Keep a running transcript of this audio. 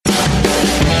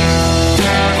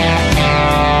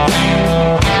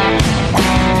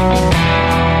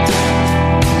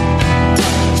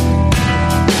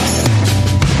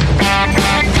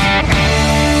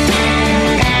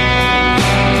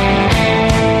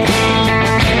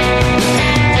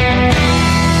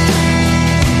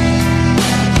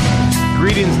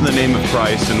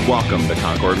Christ, and welcome to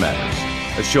Concord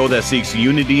Matters, a show that seeks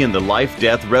unity in the life,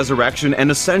 death, resurrection, and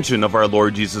ascension of our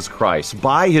Lord Jesus Christ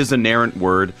by His inerrant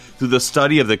Word through the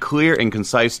study of the clear and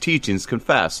concise teachings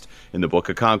confessed in the Book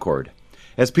of Concord.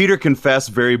 As Peter confessed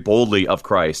very boldly of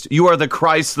Christ, "You are the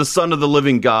Christ, the Son of the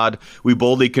living God," we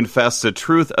boldly confess the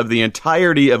truth of the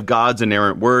entirety of God's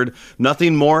inerrant Word,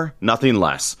 nothing more, nothing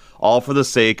less, all for the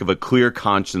sake of a clear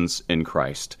conscience in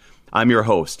Christ. I'm your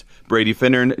host, Brady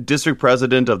Finnern, District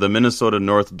President of the Minnesota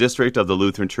North District of the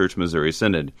Lutheran Church Missouri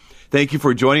Synod. Thank you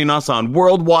for joining us on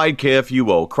Worldwide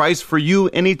KFUO, Christ for you,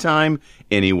 anytime,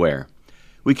 anywhere.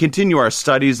 We continue our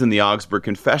studies in the Augsburg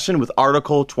Confession with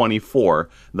Article 24,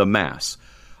 the Mass.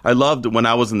 I loved when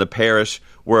I was in the parish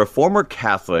where a former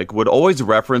Catholic would always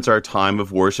reference our time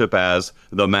of worship as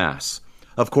the Mass.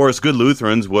 Of course, good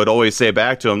Lutherans would always say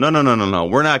back to him, no,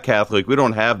 we're not Catholic, we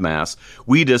don't have Mass,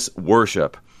 we just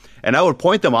worship. And I would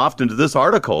point them often to this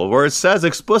article where it says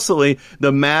explicitly,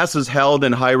 the Mass is held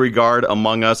in high regard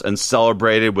among us and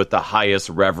celebrated with the highest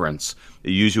reverence. It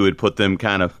usually would put them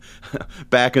kind of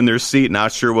back in their seat,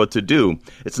 not sure what to do.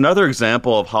 It's another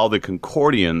example of how the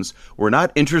Concordians were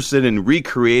not interested in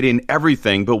recreating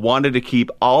everything, but wanted to keep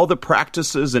all the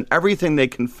practices and everything they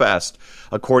confessed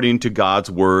according to God's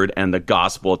Word and the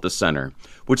Gospel at the center,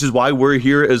 which is why we're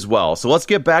here as well. So let's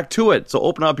get back to it. So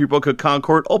open up your Book of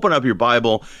Concord, open up your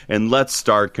Bible, and let's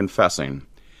start confessing.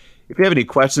 If you have any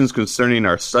questions concerning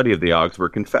our study of the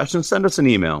Augsburg Confession, send us an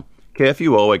email.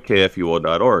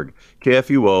 kfuo@kfuo.org,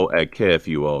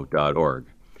 kfuo@kfuo.org.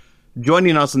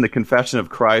 Joining us in the Confession of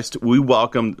Christ, we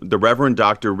welcome the Reverend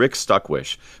Dr. Rick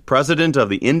Stuckwish, President of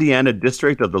the Indiana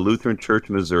District of the Lutheran Church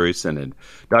Missouri Synod.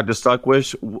 Dr.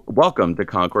 Stuckwish, welcome to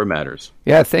Concord Matters.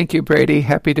 Yeah, thank you, Brady.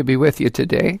 Happy to be with you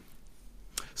today.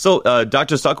 So,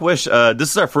 Dr. Stuckwish,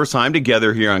 this is our first time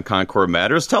together here on Concord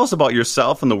Matters. Tell us about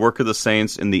yourself and the work of the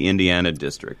saints in the Indiana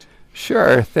District.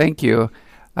 Sure, thank you.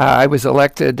 I was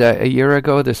elected a year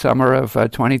ago, the summer of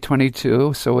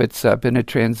 2022, so it's been a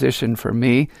transition for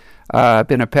me. I've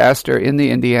been a pastor in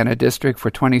the Indiana District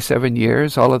for 27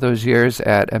 years, all of those years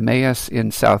at Emmaus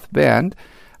in South Bend,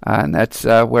 and that's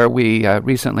where we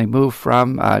recently moved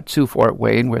from to Fort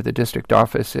Wayne, where the district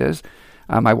office is.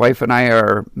 My wife and I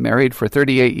are married for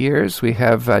 38 years. We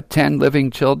have 10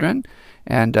 living children,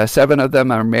 and 7 of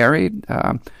them are married.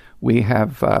 We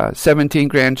have 17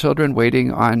 grandchildren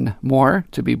waiting on more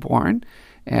to be born,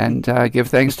 and give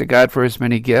thanks to God for His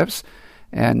many gifts.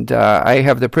 And I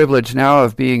have the privilege now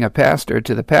of being a pastor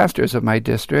to the pastors of my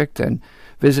district and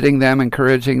visiting them,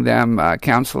 encouraging them,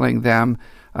 counseling them,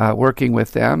 working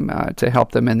with them to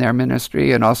help them in their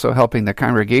ministry, and also helping the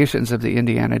congregations of the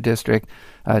Indiana District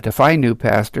to find new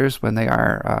pastors when they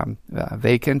are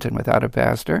vacant and without a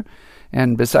pastor.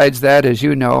 And besides that, as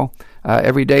you know,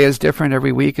 every day is different,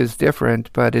 every week is different,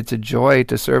 but it's a joy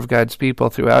to serve God's people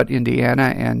throughout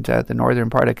Indiana and the northern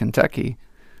part of Kentucky.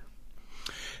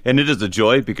 And it is a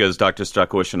joy because Dr.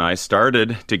 Stuckwish and I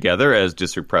started together as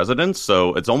district presidents.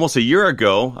 So it's almost a year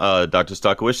ago, Dr.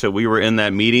 Stuckwish, that we were in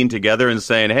that meeting together and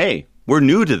saying, hey, we're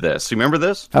new to this. You remember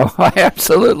this? Oh, I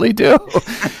absolutely do.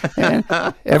 And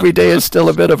every day is still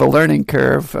a bit of a learning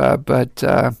curve, but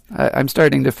I'm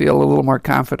starting to feel a little more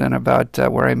confident about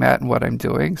where I'm at and what I'm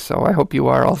doing. So I hope you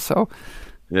are also.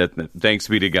 Yeah, thanks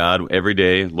be to God. Every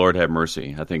day, Lord have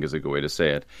mercy, I think is a good way to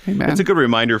say it. Amen. It's a good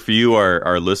reminder for you,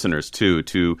 our listeners, too,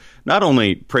 to not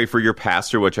only pray for your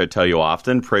pastor, which I tell you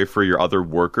often, pray for your other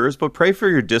workers, but pray for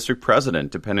your district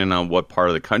president, depending on what part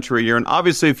of the country you're in.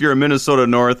 Obviously, if you're in Minnesota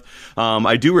North,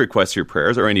 I do request your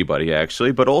prayers, or anybody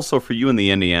actually, but also for you in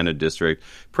the Indiana District,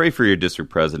 pray for your district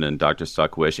president, Dr.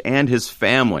 Stuckwish, and his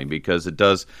family, because it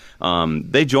does,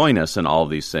 they join us in all of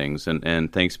these things,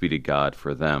 and thanks be to God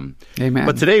for them. Amen.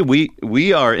 But today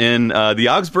we are in the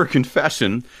Augsburg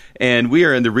Confession, and we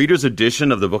are in the Reader's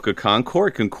Edition of the Book of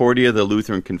Concord, Concordia, the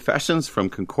Lutheran Confessions from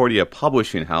Concordia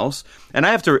Publishing House. And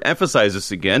I have to emphasize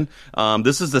this again.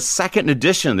 This is the second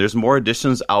edition. There's more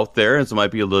editions out there, and so it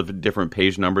might be a little bit different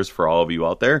page numbers for all of you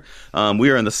out there.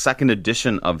 We are in the second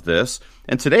edition of this.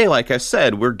 And today, like I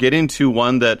said, we're getting to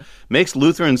one that makes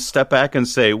Lutherans step back and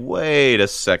say, wait a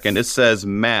second, it says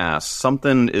Mass.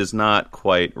 Something is not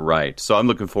quite right. So I'm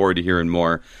looking forward to hearing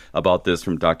more about this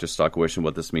from Dr. Stuckwish and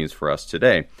what this means for us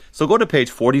today. So go to page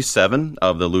 47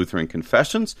 of the Lutheran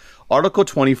Confessions, Article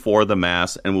 24, the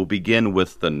Mass, and we'll begin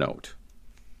with the note.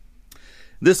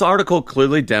 This article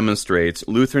clearly demonstrates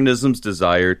Lutheranism's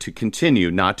desire to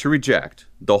continue, not to reject,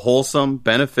 the wholesome,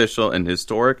 beneficial, and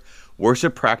historic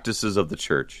worship practices of the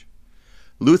Church.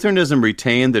 Lutheranism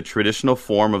retained the traditional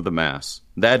form of the Mass,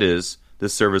 that is, the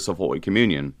service of Holy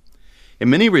Communion.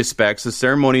 In many respects, the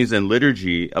ceremonies and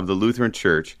liturgy of the Lutheran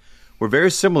Church were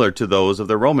very similar to those of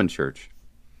the Roman Church.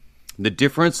 The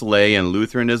difference lay in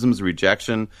Lutheranism's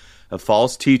rejection of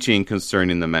false teaching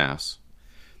concerning the Mass.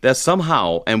 That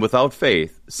somehow, and without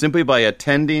faith, simply by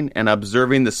attending and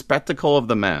observing the spectacle of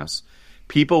the Mass,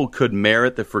 people could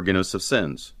merit the forgiveness of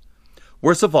sins.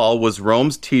 Worst of all was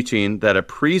Rome's teaching that a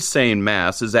priest saying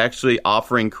Mass is actually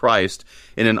offering Christ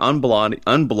in an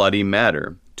unbloody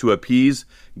manner to appease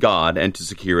God and to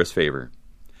secure his favor.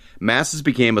 Masses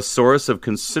became a source of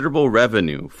considerable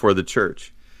revenue for the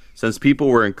church, since people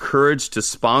were encouraged to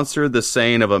sponsor the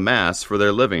saying of a Mass for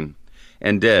their living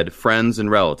and dead friends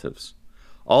and relatives.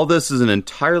 All this is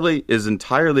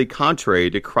entirely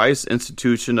contrary to Christ's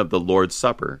institution of the Lord's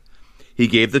Supper. He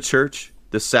gave the church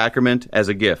the sacrament as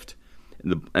a gift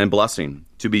and blessing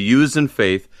to be used in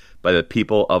faith by the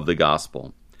people of the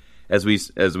gospel, as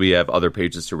we have other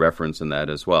pages to reference in that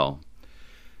as well.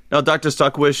 Now, Dr.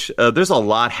 Stuckwish, there's a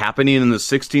lot happening in the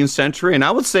 16th century, and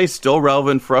I would say still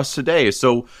relevant for us today.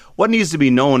 So what needs to be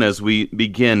known as we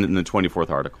begin in the 24th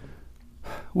article?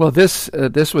 Well, this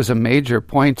was a major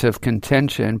point of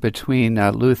contention between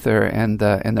Luther and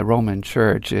the Roman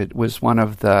Church. It was one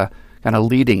of the kind of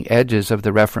leading edges of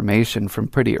the Reformation from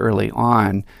pretty early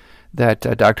on that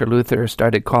Dr. Luther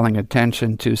started calling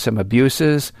attention to some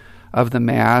abuses of the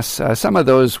Mass. Some of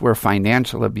those were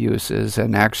financial abuses,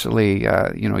 and actually,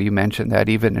 you mentioned that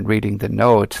even in reading the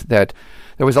note, that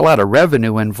there was a lot of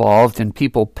revenue involved in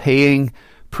people paying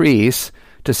priests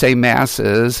to say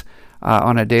Masses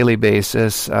on a daily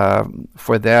basis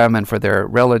for them and for their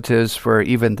relatives, for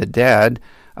even the dead,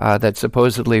 that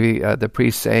supposedly the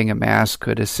priest saying a Mass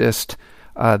could assist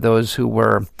those who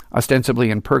were ostensibly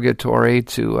in purgatory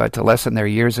to lessen their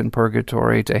years in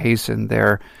purgatory, to hasten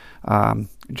their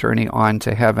journey on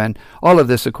to heaven. All of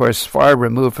this, of course, far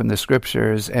removed from the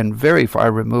Scriptures and very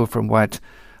far removed from what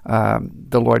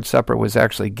the Lord's Supper was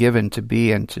actually given to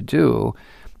be and to do.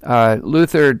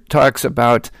 Luther talks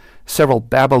about several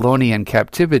Babylonian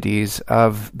captivities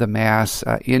of the Mass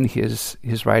in his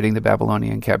writing, The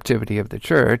Babylonian Captivity of the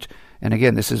Church. And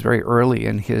again, this is very early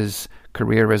in his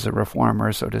career as a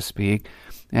reformer, so to speak.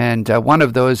 And one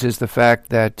of those is the fact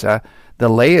that the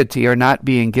laity are not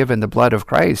being given the blood of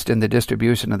Christ in the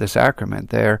distribution of the sacrament.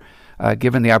 They're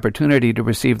given the opportunity to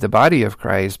receive the body of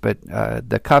Christ, but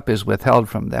the cup is withheld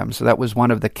from them. So that was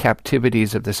one of the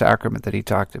captivities of the sacrament that he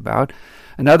talked about.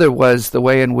 Another was the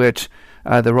way in which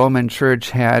the Roman Church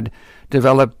had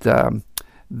developed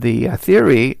the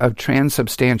theory of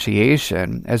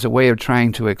transubstantiation as a way of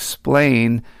trying to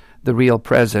explain the real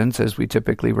presence, as we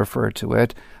typically refer to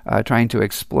it, trying to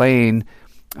explain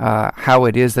how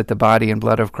it is that the body and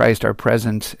blood of Christ are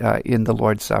present in the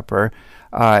Lord's Supper.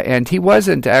 And he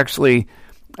wasn't actually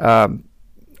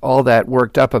all that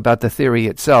worked up about the theory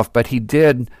itself, but he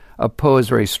did oppose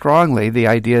very strongly the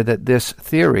idea that this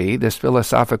theory, this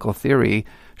philosophical theory,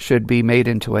 should be made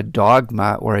into a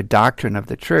dogma or a doctrine of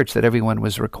the church that everyone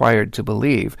was required to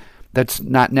believe. That's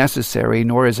not necessary,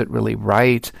 nor is it really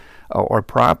right or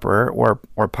proper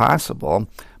or possible.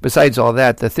 Besides all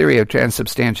that, the theory of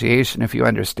transubstantiation, if you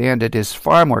understand it, is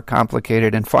far more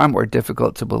complicated and far more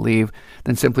difficult to believe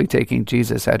than simply taking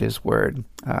Jesus at his word.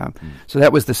 So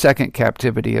that was the second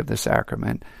captivity of the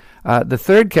sacrament. The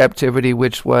third captivity,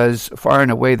 which was far and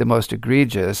away the most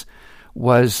egregious,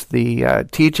 was the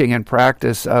teaching and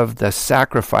practice of the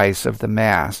sacrifice of the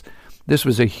Mass. This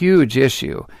was a huge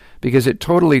issue because it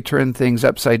totally turned things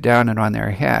upside down and on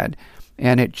their head,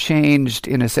 and it changed,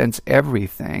 in a sense,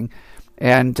 everything.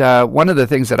 And one of the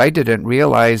things that I didn't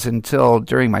realize until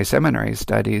during my seminary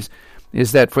studies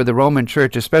is that for the Roman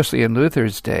Church, especially in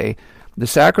Luther's day, the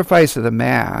sacrifice of the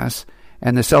Mass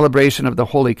and the celebration of the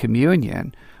Holy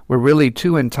Communion were really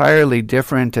two entirely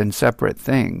different and separate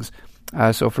things.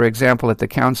 So, for example, at the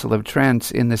Council of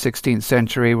Trent in the 16th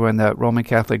century, when the Roman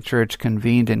Catholic Church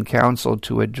convened in council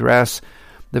to address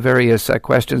the various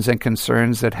questions and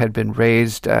concerns that had been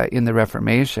raised in the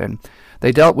Reformation,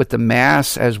 they dealt with the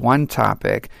Mass as one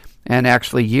topic, and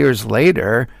actually years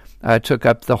later took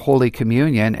up the Holy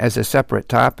Communion as a separate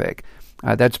topic.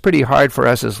 That's pretty hard for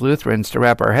us as Lutherans to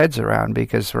wrap our heads around,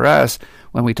 because for us,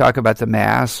 when we talk about the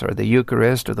Mass or the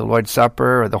Eucharist or the Lord's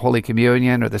Supper or the Holy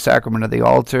Communion or the sacrament of the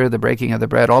altar, the breaking of the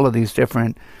bread, all of these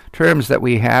different terms that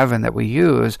we have and that we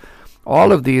use,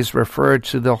 all of these refer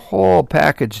to the whole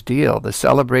package deal, the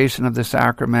celebration of the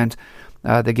sacrament,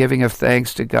 the giving of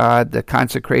thanks to God, the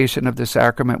consecration of the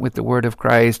sacrament with the word of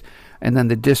Christ, and then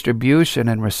the distribution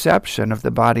and reception of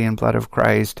the body and blood of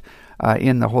Christ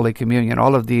in the Holy Communion.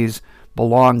 All of these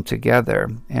belong together,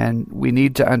 and we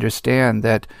need to understand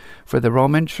that for the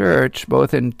Roman Church,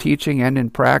 both in teaching and in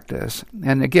practice,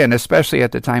 and again, especially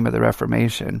at the time of the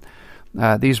Reformation,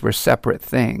 these were separate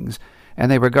things, and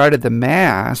they regarded the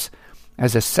Mass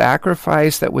as a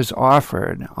sacrifice that was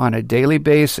offered on a daily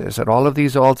basis at all of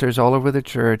these altars all over the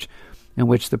church, in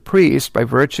which the priest, by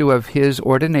virtue of his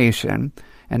ordination,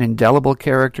 an indelible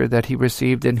character that he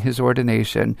received in his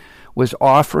ordination, was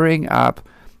offering up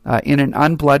in an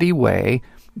unbloody way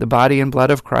the body and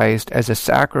blood of Christ as a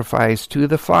sacrifice to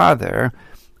the Father.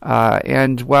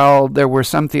 And while there were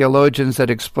some theologians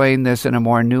that explained this in a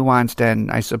more nuanced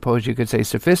and, I suppose you could say,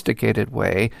 sophisticated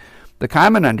way, the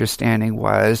common understanding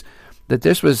was that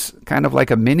this was kind of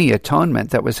like a mini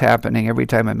atonement that was happening every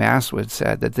time a Mass was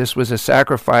said, that this was a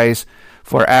sacrifice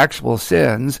for actual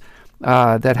sins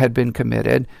that had been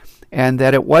committed, and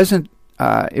that it wasn't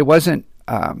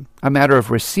a matter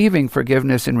of receiving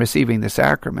forgiveness and receiving the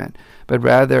sacrament, but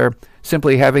rather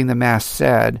simply having the Mass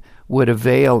said would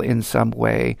avail in some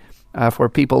way for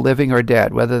people living or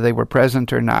dead, whether they were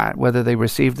present or not, whether they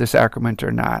received the sacrament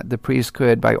or not. The priest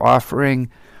could, by offering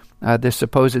this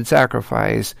supposed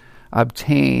sacrifice,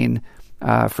 obtain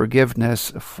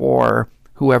forgiveness for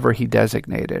whoever he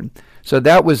designated. So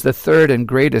that was the third and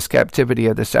greatest captivity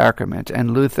of the sacrament,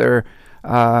 and Luther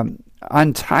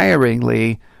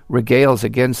untiringly regales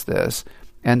against this,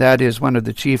 and that is one of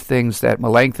the chief things that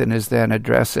Melanchthon is then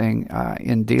addressing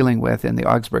in dealing with in the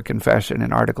Augsburg Confession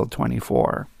in Article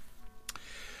 24.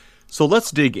 So let's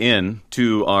dig in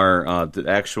to our the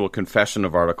actual confession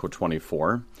of Article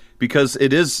 24, because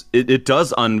it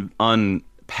does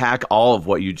unpack all of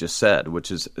what you just said,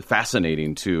 which is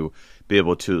fascinating to be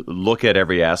able to look at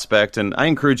every aspect. And I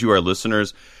encourage you, our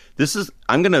listeners,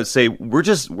 I'm going to say we're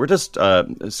just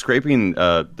scraping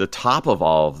the top of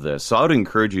all of this. So I would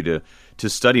encourage you to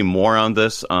study more on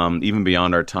this, even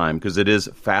beyond our time, because it is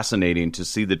fascinating to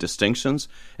see the distinctions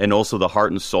and also the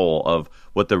heart and soul of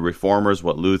what the Reformers,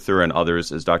 what Luther and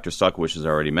others, as Dr. Suckwish has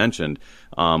already mentioned,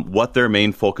 what their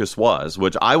main focus was,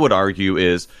 which I would argue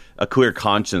is a clear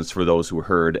conscience for those who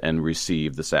heard and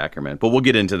received the sacrament. But we'll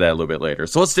get into that a little bit later.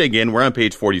 So let's dig in. We're on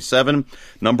page 47,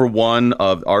 number 1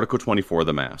 of Article 24 of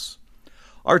the Mass.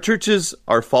 Our churches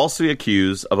are falsely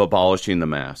accused of abolishing the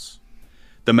Mass.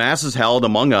 The Mass is held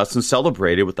among us and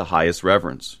celebrated with the highest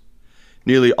reverence.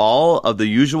 Nearly all of the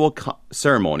usual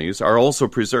ceremonies are also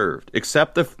preserved,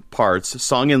 except the parts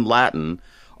sung in Latin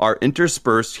are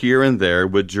interspersed here and there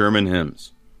with German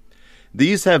hymns.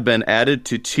 These have been added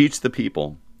to teach the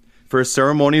people, for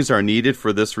ceremonies are needed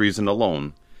for this reason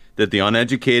alone, that the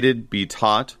uneducated be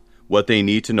taught what they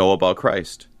need to know about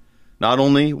Christ. Not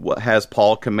only has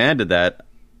Paul commanded that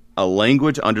a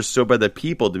language understood by the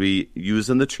people to be used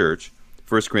in the church,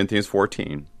 1 Corinthians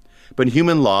 14, but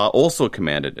human law also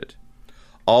commanded it.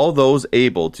 All those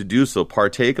able to do so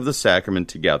partake of the sacrament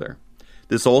together.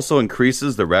 This also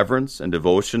increases the reverence and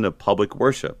devotion of public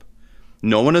worship.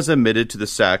 No one is admitted to the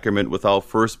sacrament without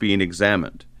first being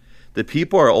examined. The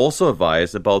people are also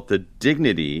advised about the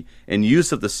dignity and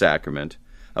use of the sacrament,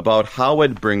 about how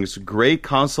it brings great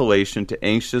consolation to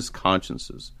anxious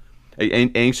conscience,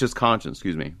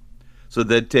 so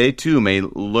that they too may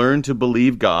learn to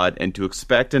believe God and to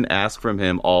expect and ask from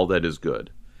Him all that is good.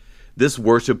 This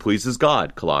worship pleases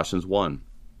God, Colossians 1.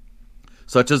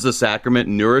 Such as the sacrament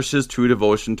nourishes true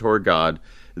devotion toward God,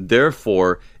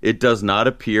 therefore it does not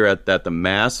appear that the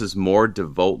Mass is more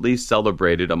devoutly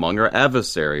celebrated among our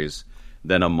adversaries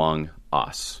than among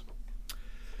us.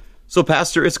 So,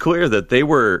 Pastor, it's clear that they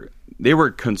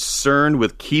were concerned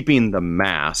with keeping the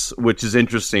Mass, which is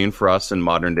interesting for us in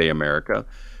modern-day America.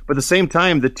 But at the same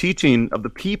time, the teaching of the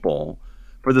people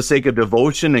for the sake of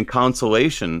devotion and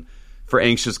consolation for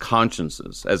anxious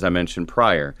consciences, as I mentioned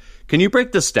prior. Can you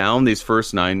break this down, these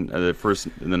first 9,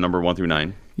 in the number 1 through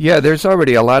 9? Yeah, there's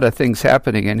already a lot of things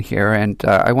happening in here, and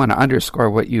I want to underscore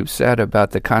what you've said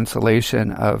about the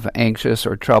consolation of anxious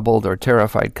or troubled or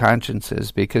terrified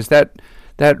consciences, because that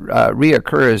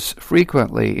reoccurs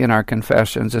frequently in our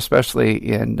confessions, especially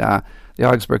in the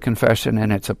Augsburg Confession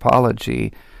and its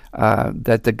apology,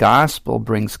 that the gospel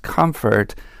brings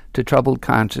comfort to troubled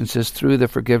consciences through the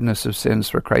forgiveness of sins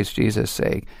for Christ Jesus'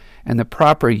 sake. And the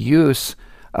proper use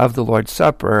of the Lord's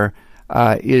Supper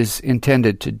is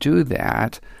intended to do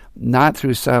that, not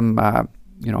through some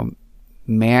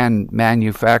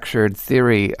man-manufactured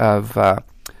theory of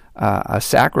a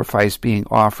sacrifice being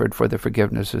offered for the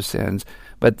forgiveness of sins,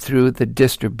 but through the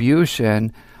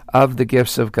distribution of the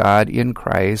gifts of God in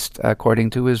Christ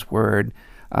according to His Word,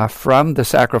 from the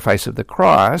sacrifice of the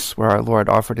cross, where our Lord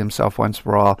offered Himself once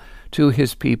for all, to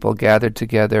His people gathered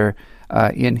together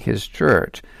in His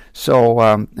church.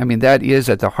 So, that is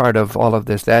at the heart of all of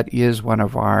this. That is one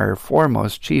of our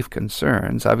foremost chief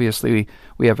concerns. Obviously,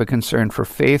 we have a concern for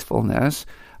faithfulness.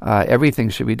 Everything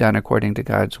should be done according to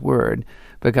God's Word.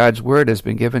 But God's Word has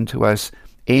been given to us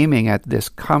aiming at this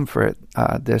comfort,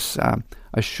 this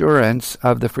assurance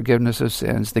of the forgiveness of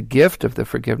sins, the gift of the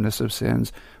forgiveness of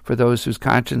sins for those whose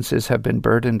consciences have been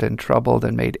burdened and troubled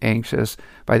and made anxious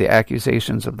by the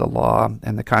accusations of the law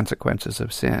and the consequences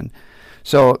of sin.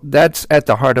 So that's at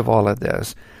the heart of all of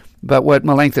this. But what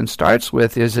Melanchthon starts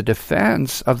with is a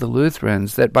defense of the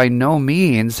Lutherans that by no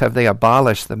means have they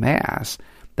abolished the Mass.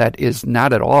 That is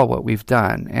not at all what we've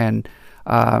done. And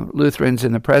Lutherans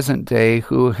in the present day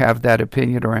who have that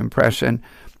opinion or impression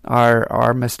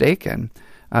are mistaken.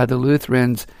 The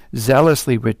Lutherans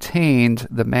zealously retained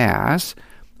the Mass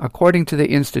according to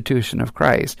the institution of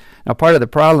Christ. Now, part of the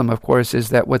problem, of course, is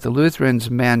that what the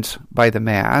Lutherans meant by the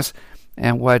Mass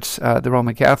and what the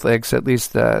Roman Catholics, at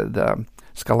least the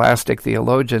scholastic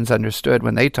theologians, understood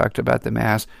when they talked about the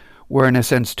Mass were, in a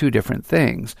sense, two different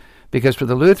things. Because for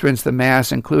the Lutherans, the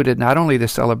Mass included not only the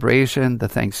celebration, the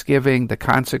thanksgiving, the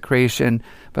consecration,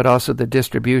 but also the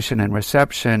distribution and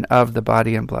reception of the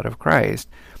body and blood of Christ.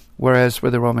 Whereas for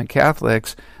the Roman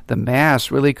Catholics, the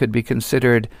Mass really could be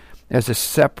considered as a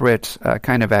separate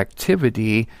kind of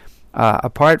activity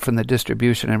apart from the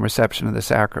distribution and reception of the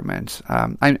sacraments.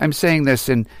 I'm saying this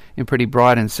in pretty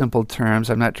broad and simple terms.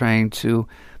 I'm not trying to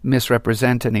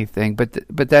misrepresent anything, but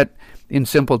that in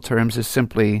simple terms is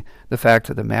simply the fact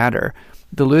of the matter.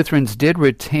 The Lutherans did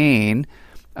retain,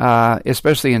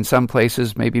 especially in some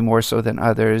places, maybe more so than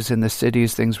others. In the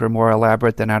cities, things were more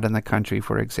elaborate than out in the country,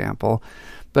 for example.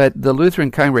 But the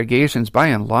Lutheran congregations, by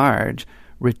and large,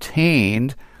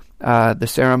 retained the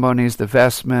ceremonies, the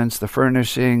vestments, the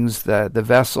furnishings, the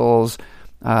vessels,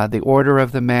 the order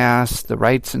of the Mass, the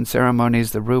rites and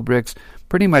ceremonies, the rubrics,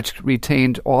 pretty much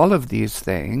retained all of these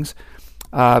things.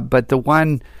 But the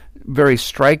one very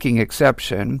striking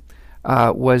exception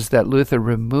was that Luther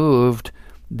removed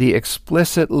the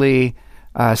explicitly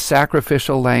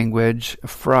sacrificial language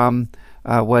from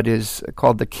what is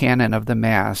called the canon of the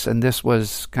Mass. And this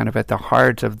was kind of at the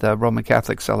heart of the Roman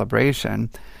Catholic celebration.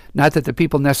 Not that the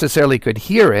people necessarily could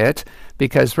hear it,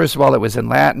 because first of all it was in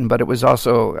Latin, but it was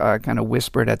also kind of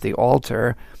whispered at the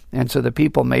altar, and so the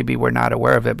people maybe were not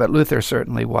aware of it, but Luther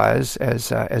certainly was,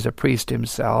 as a priest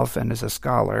himself and as a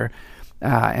scholar,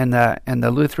 and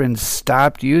the Lutherans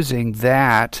stopped using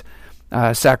that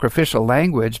sacrificial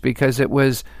language because it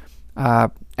was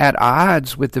at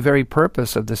odds with the very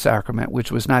purpose of the sacrament,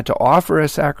 which was not to offer a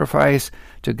sacrifice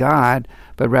to God,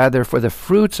 but rather for the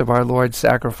fruits of our Lord's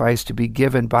sacrifice to be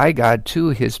given by God to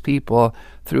his people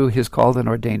through his called and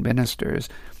ordained ministers.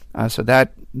 So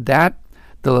that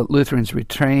the Lutherans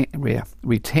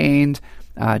retained,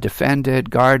 defended,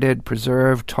 guarded,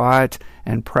 preserved, taught,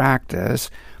 and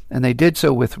practiced, and they did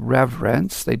so with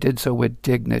reverence. They did so with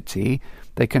dignity.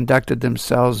 They conducted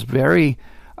themselves very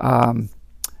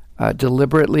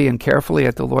deliberately and carefully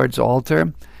at the Lord's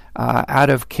altar, out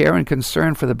of care and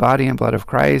concern for the body and blood of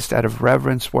Christ, out of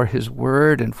reverence for his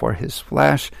word and for his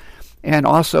flesh, and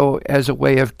also as a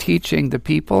way of teaching the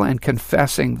people and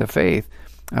confessing the faith.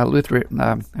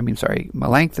 Melanchthon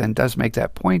does make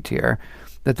that point here,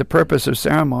 that the purpose of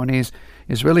ceremonies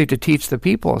is really to teach the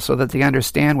people so that they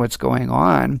understand what's going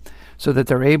on, so that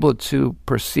they're able to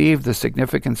perceive the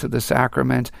significance of the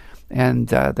sacrament and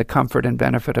the comfort and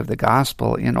benefit of the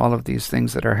gospel in all of these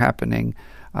things that are happening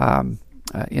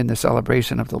in the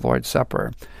celebration of the Lord's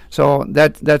Supper. So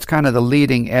that's kind of the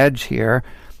leading edge here.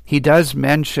 He does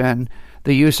mention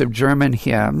the use of German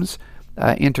hymns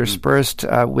interspersed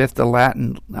with the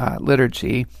Latin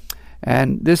liturgy,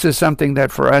 and this is something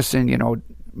that for us in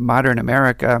modern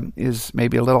America is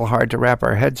maybe a little hard to wrap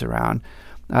our heads around.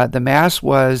 The Mass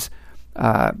was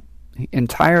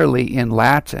entirely in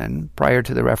Latin prior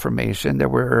to the Reformation. There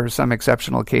were some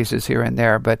exceptional cases here and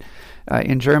there, but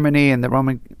in Germany and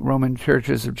the Roman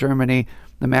churches of Germany,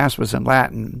 the Mass was in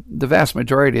Latin. The vast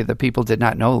majority of the people did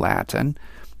not know Latin,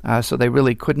 so they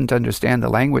really couldn't understand the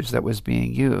language that was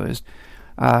being used.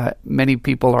 Many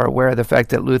people are aware of the fact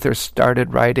that Luther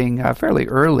started writing fairly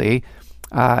early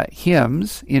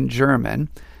hymns in German.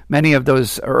 Many of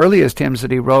those earliest hymns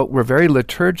that he wrote were very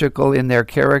liturgical in their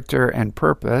character and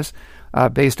purpose,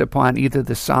 based upon either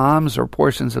the Psalms or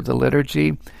portions of the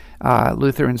liturgy.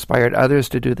 Luther inspired others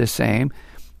to do the same.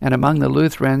 And among the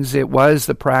Lutherans, it was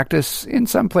the practice, in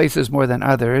some places more than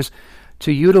others,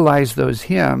 to utilize those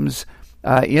hymns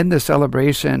in the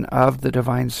celebration of the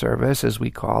divine service, as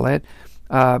we call it,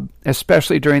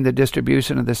 especially during the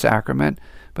distribution of the sacrament,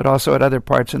 but also at other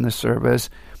parts in the service,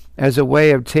 as a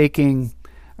way of taking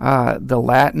the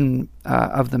Latin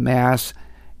of the Mass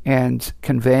and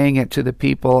conveying it to the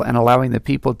people and allowing the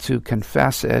people to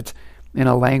confess it in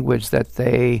a language that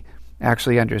they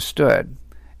actually understood.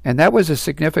 And that was a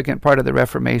significant part of the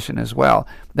Reformation as well.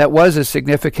 That was a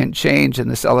significant change in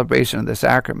the celebration of the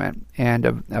sacrament,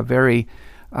 and a very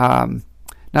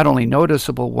not only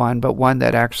noticeable one, but one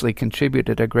that actually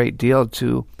contributed a great deal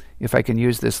to, if I can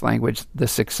use this language, the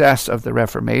success of the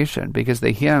Reformation, because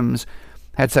the hymns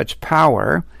had such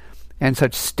power and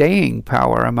such staying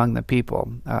power among the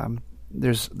people.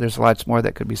 There's lots more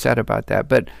that could be said about that.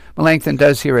 But Melanchthon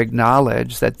does here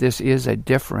acknowledge that this is a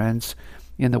difference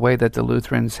in the way that the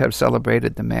Lutherans have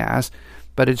celebrated the Mass,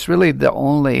 but it's really the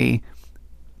only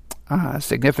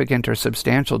significant or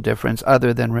substantial difference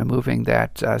other than removing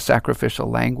that sacrificial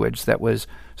language that was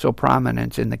so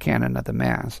prominent in the canon of the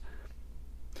Mass.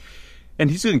 And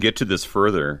he's going to get to this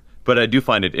further, but I do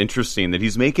find it interesting that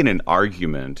he's making an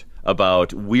argument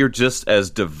about we're just as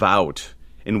devout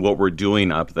in what we're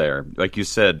doing up there. Like you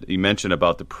said, you mentioned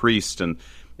about the priest and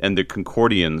the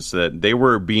Concordians, that they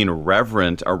were being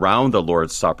reverent around the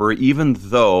Lord's Supper, even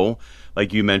though,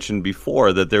 like you mentioned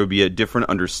before, that there would be a different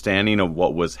understanding of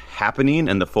what was happening,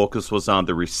 and the focus was on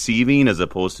the receiving as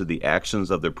opposed to the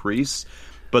actions of the priests.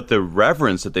 But the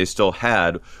reverence that they still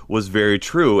had was very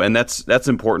true, and that's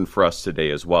important for us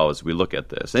today as well as we look at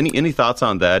this. Any thoughts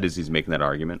on that as he's making that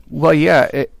argument? Well,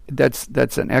 yeah,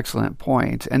 that's an excellent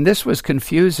point. And this was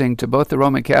confusing to both the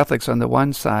Roman Catholics on the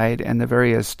one side and the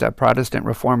various Protestant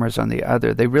reformers on the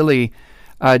other. They really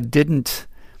didn't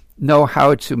know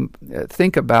how to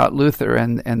think about Luther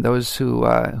and those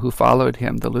who followed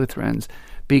him, the Lutherans,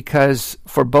 because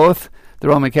for both the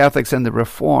Roman Catholics and the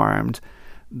Reformed,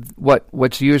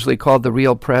 what's usually called the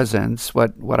real presence,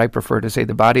 what I prefer to say,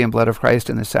 the body and blood of Christ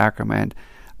in the sacrament,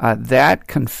 that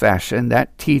confession,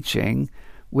 that teaching,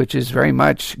 which is very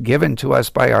much given to us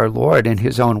by our Lord in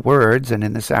his own words and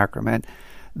in the sacrament,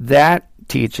 that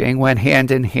teaching went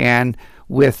hand in hand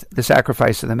with the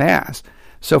sacrifice of the Mass.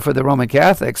 So for the Roman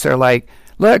Catholics, they're like,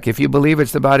 look, if you believe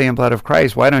it's the body and blood of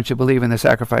Christ, why don't you believe in the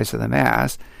sacrifice of the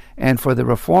Mass? And for the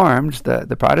Reformed,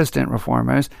 the Protestant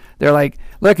Reformers, they're like,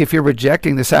 look, if you're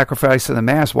rejecting the sacrifice of the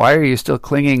Mass, why are you still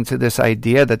clinging to this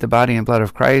idea that the body and blood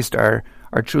of Christ are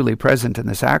truly present in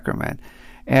the sacrament?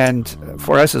 And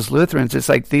for us as Lutherans, it's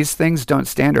like these things don't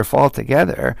stand or fall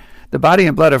together. The body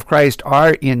and blood of Christ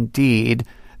are indeed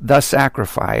the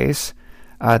sacrifice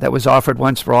that was offered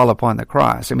once for all upon the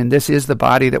cross. I mean, this is the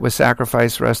body that was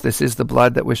sacrificed for us. This is the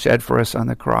blood that was shed for us on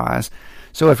the cross.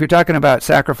 So if you're talking about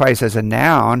sacrifice as a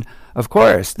noun, of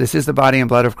course, this is the body and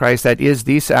blood of Christ. That is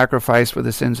the sacrifice for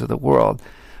the sins of the world.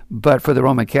 But for the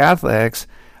Roman Catholics,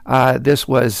 this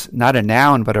was not a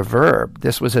noun but a verb.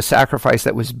 This was a sacrifice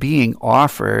that was being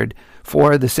offered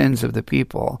for the sins of the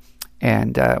people.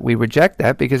 And we reject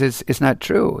that because it's not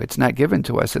true. It's not given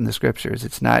to us in the Scriptures.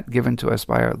 It's not given to us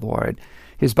by our Lord.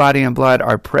 His body and blood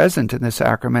are present in the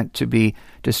sacrament to be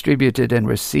distributed and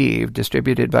received,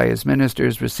 distributed by his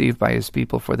ministers, received by his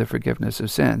people for the forgiveness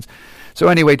of sins. So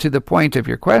anyway, to the point of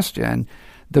your question,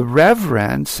 the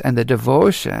reverence and the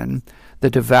devotion,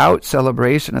 the devout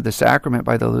celebration of the sacrament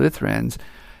by the Lutherans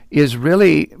is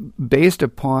really based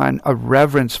upon a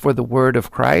reverence for the word of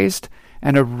Christ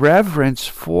and a reverence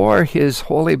for his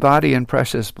holy body and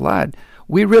precious blood.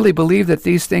 We really believe that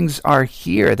these things are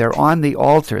here. They're on the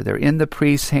altar. They're in the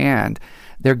priest's hand.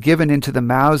 They're given into the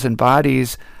mouths and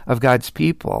bodies of God's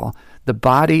people. The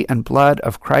body and blood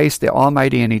of Christ, the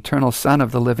Almighty and eternal Son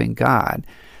of the living God.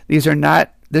 These are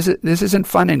not. This isn't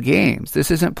fun and games.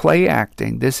 This isn't play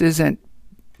acting. This isn't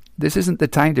the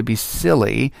time to be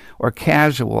silly or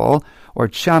casual or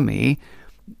chummy.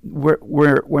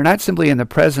 We're not simply in the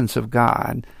presence of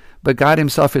God, but God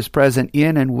himself is present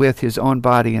in and with his own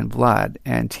body and blood,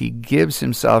 and he gives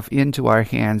himself into our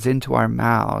hands, into our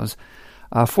mouths,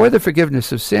 for the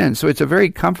forgiveness of sins. So it's a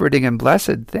very comforting and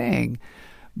blessed thing,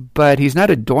 but he's not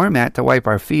a doormat to wipe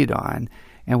our feet on.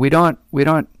 And we don't.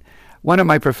 One of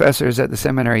my professors at the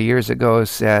seminary years ago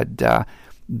said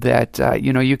that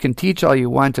you can teach all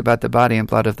you want about the body and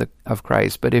blood of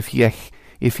Christ, but if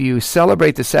you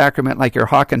celebrate the sacrament like you're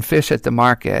hawking fish at the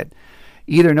market,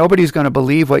 either nobody's going to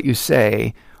believe what you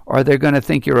say, or they're going to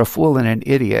think you're a fool and an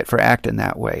idiot for acting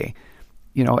that way.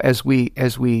 As we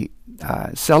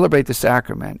celebrate the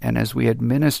sacrament and as we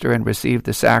administer and receive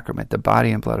the sacrament, the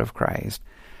body and blood of Christ,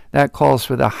 that calls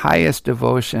for the highest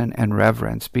devotion and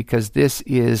reverence, because this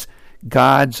is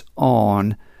God's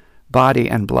own body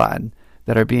and blood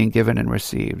that are being given and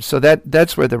received. So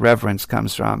that's where the reverence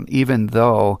comes from, even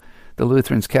though the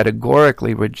Lutherans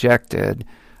categorically rejected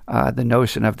the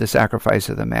notion of the sacrifice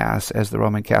of the Mass as the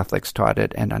Roman Catholics taught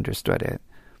it and understood it.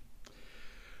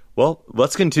 Well,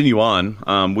 let's continue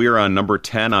on. We are on number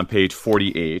 10 on page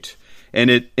 48. And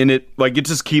it like it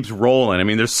just keeps rolling. I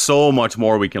mean, there's so much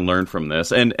more we can learn from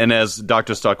this. And as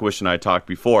Dr. Stuckwish and I talked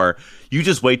before, you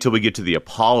just wait till we get to the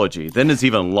apology. Then it's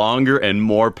even longer and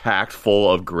more packed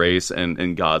full of grace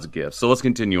and God's gifts. So let's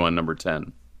continue on number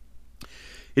 10.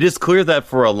 It is clear that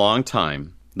for a long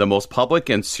time, the most public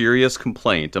and serious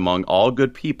complaint among all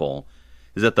good people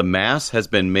is that the Mass has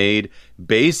been made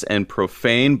base and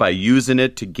profane by using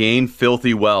it to gain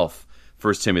filthy wealth.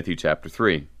 1 Timothy chapter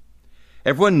 3.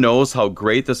 Everyone knows how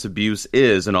great this abuse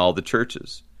is in all the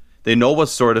churches. They know what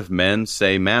sort of men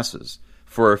say Masses,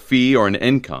 for a fee or an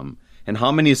income, and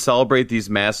how many celebrate these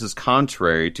Masses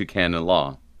contrary to canon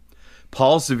law.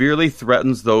 Paul severely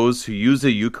threatens those who use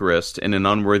the Eucharist in an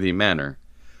unworthy manner.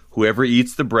 Whoever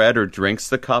eats the bread or drinks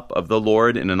the cup of the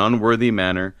Lord in an unworthy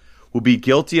manner will be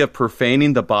guilty of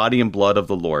profaning the body and blood of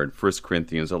the Lord. 1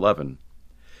 Corinthians 11.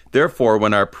 Therefore,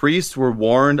 when our priests were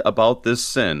warned about this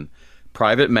sin,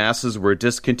 private Masses were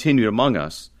discontinued among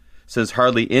us, since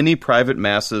hardly any private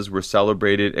Masses were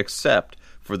celebrated except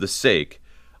for the sake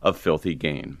of filthy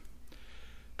gain.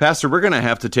 Pastor, we're going to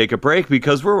have to take a break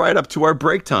because we're right up to our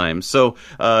break time. So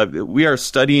we are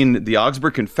studying the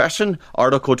Augsburg Confession,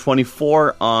 Article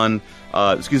 24 on,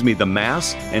 the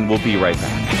Mass, and we'll be right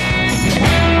back.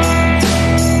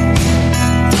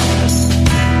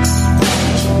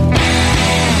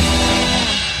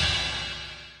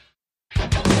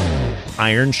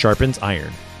 Iron sharpens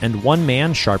iron, and one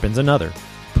man sharpens another.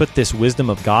 Put this wisdom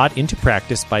of God into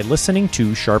practice by listening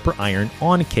to Sharper Iron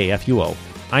on KFUO.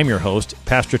 I'm your host,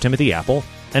 Pastor Timothy Apple,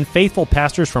 and faithful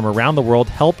pastors from around the world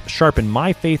help sharpen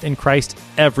my faith in Christ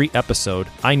every episode.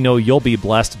 I know you'll be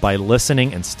blessed by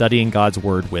listening and studying God's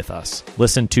Word with us.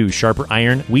 Listen to Sharper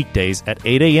Iron weekdays at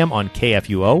 8 a.m. on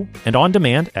KFUO and on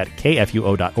demand at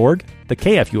kfuo.org, the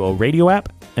KFUO radio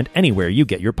app, and anywhere you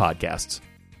get your podcasts.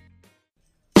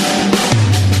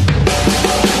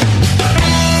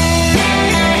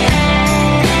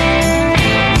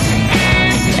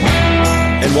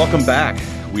 And welcome back.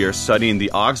 We are studying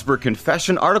the Augsburg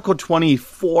Confession, Article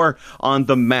 24 on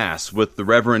the Mass with the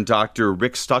Reverend Dr.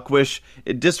 Rick Stuckwish,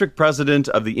 District President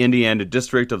of the Indiana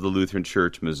District of the Lutheran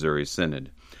Church Missouri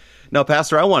Synod. Now,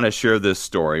 Pastor, I want to share this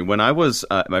story. When I was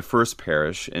at my first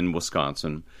parish in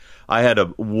Wisconsin, I had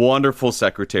a wonderful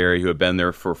secretary who had been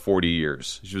there for 40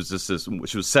 years. She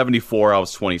was 74. I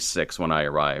was 26 when I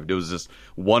arrived. It was this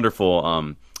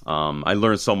wonderful. I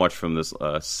learned so much from this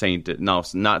saint. No,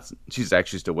 she's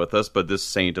actually still with us, but this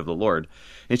saint of the Lord.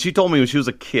 And she told me when she was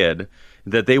a kid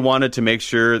that they wanted to make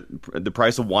sure the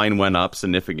price of wine went up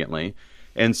significantly.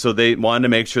 And so they wanted to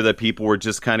make sure that people were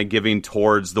just kind of giving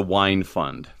towards the wine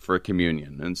fund for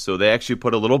communion. And so they actually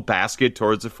put a little basket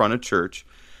towards the front of church,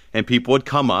 and people would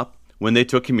come up when they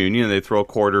took communion, and they'd throw a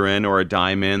quarter in or a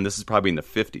dime in. This is probably in the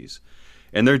 50s.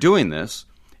 And they're doing this.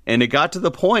 And it got to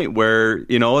the point where,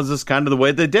 it was just kind of the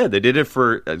way they did. They did it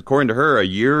for, according to her, a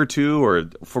year or two or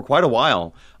for quite a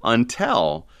while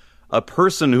until a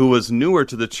person who was newer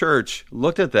to the church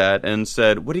looked at that and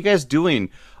said, "What are you guys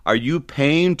doing? Are you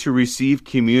paying to receive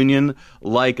communion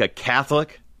like a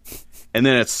Catholic?" And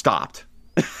then it stopped.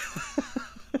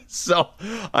 So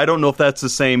I don't know if that's the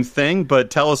same thing, but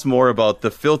tell us more about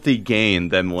the filthy gain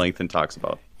that Melanchthon talks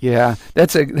about. Yeah,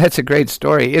 that's a great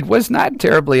story. It was not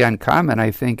terribly uncommon,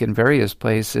 I think, in various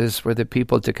places for the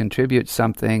people to contribute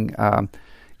something,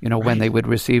 when they would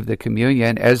receive the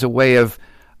communion as a way of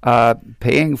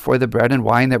paying for the bread and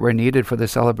wine that were needed for the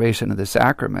celebration of the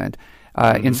sacrament.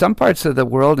 In some parts of the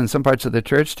world, in some parts of the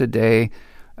church today,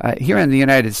 here in the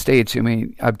United States,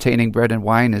 obtaining bread and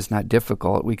wine is not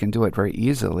difficult. We can do it very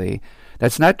easily.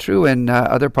 That's not true in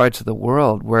other parts of the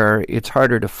world where it's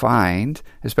harder to find,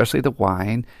 especially the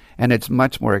wine, and it's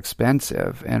much more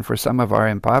expensive. And for some of our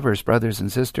impoverished brothers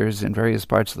and sisters in various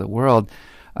parts of the world,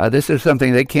 this is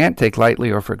something they can't take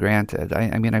lightly or for granted.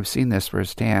 I've seen this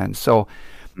firsthand. So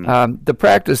the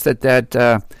practice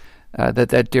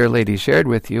that dear lady shared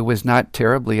with you was not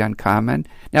terribly uncommon.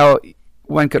 Now,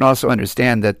 one can also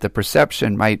understand that the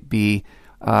perception might be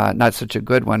not such a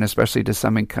good one, especially to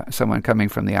someone coming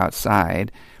from the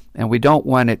outside. And we don't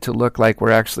want it to look like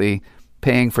we're actually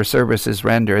paying for services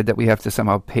rendered, that we have to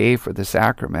somehow pay for the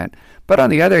sacrament. But on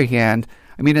the other hand,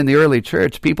 in the early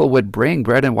church, people would bring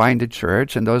bread and wine to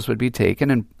church, and those would be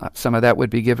taken, and some of that would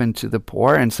be given to the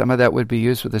poor, and some of that would be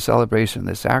used for the celebration of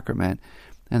the sacrament.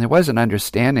 And there was an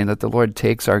understanding that the Lord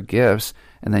takes our gifts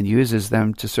and then uses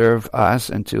them to serve us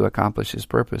and to accomplish His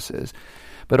purposes.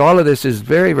 But all of this is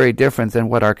very, very different than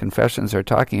what our confessions are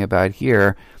talking about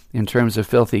here in terms of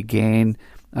filthy gain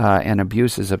and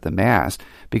abuses of the Mass.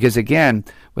 Because again,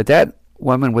 what that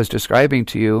woman was describing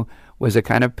to you was a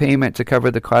kind of payment to cover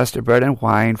the cost of bread and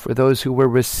wine for those who were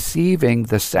receiving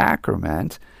the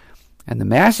sacrament. And the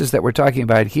masses that we're talking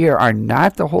about here are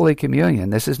not the Holy Communion.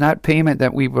 This is not payment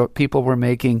that people were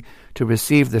making to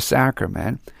receive the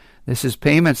sacrament. This is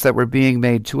payments that were being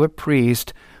made to a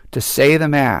priest to say the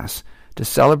Mass, to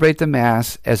celebrate the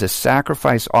Mass as a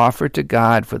sacrifice offered to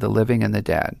God for the living and the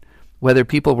dead, whether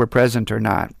people were present or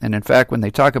not. And in fact, when they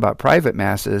talk about private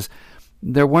Masses,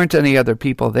 there weren't any other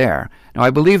people there. Now, I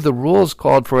believe the rules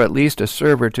called for at least a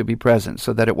server to be present,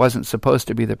 so that it wasn't supposed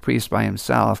to be the priest by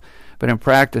himself, but in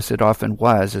practice it often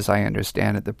was, as I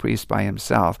understand it, the priest by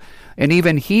himself. And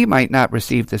even he might not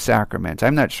receive the sacrament.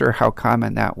 I'm not sure how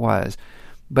common that was.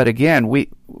 But again,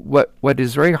 what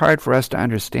is very hard for us to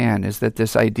understand is that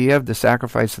this idea of the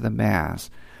sacrifice of the Mass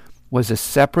was a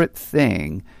separate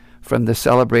thing from the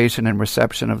celebration and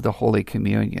reception of the Holy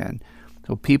Communion.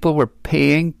 So people were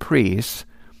paying priests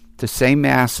to say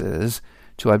Masses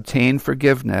to obtain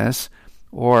forgiveness,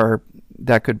 or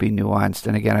that could be nuanced.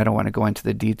 And again, I don't want to go into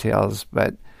the details,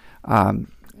 but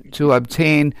to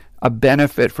obtain a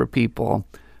benefit for people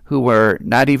who were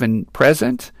not even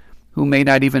present, who may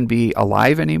not even be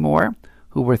alive anymore,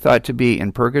 who were thought to be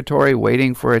in purgatory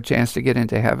waiting for a chance to get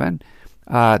into heaven.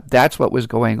 That's what was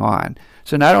going on.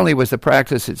 So not only was the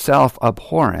practice itself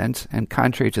abhorrent and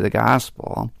contrary to the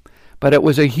gospel, but it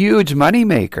was a huge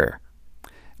moneymaker,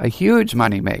 a huge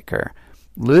moneymaker.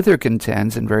 Luther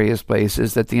contends in various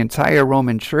places that the entire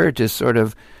Roman Church is sort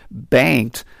of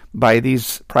banked by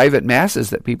these private Masses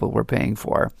that people were paying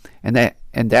for. And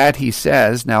that he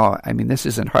says, now, I mean, this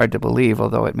isn't hard to believe,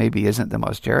 although it maybe isn't the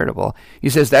most charitable. He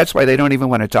says that's why they don't even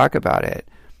want to talk about it,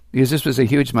 because this was a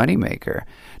huge moneymaker.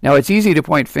 Now, it's easy to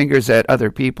point fingers at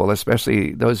other people,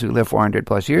 especially those who lived 400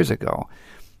 plus years ago.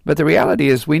 But the reality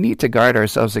is we need to guard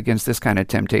ourselves against this kind of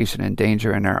temptation and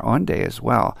danger in our own day as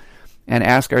well, and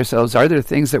ask ourselves, are there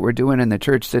things that we're doing in the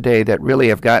church today that really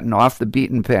have gotten off the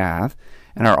beaten path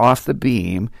and are off the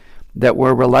beam that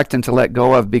we're reluctant to let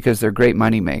go of because they're great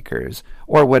money makers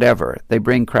or whatever? They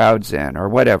bring crowds in or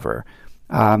whatever,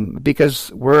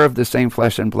 because we're of the same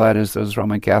flesh and blood as those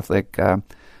Roman Catholic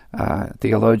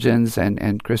theologians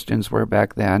and Christians were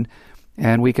back then.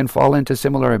 And we can fall into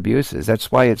similar abuses.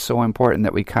 That's why it's so important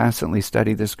that we constantly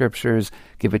study the Scriptures,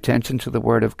 give attention to the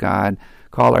Word of God,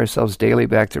 call ourselves daily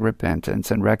back to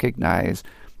repentance, and recognize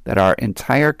that our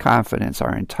entire confidence,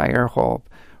 our entire hope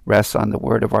rests on the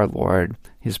Word of our Lord,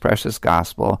 His precious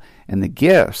gospel, and the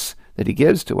gifts that He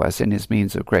gives to us in His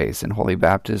means of grace, in Holy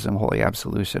Baptism, Holy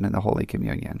Absolution, and the Holy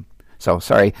Communion. So,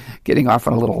 sorry, getting off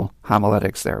on a little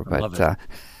homiletics there, but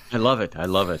I love it. I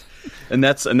love it. And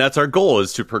that's our goal,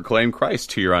 is to proclaim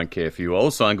Christ here on KFUO,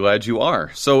 so I'm glad you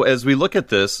are. So as we look at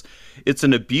this, it's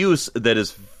an abuse that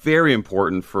is very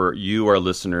important for you, our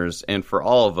listeners, and for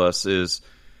all of us, is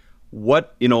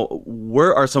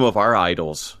where are some of our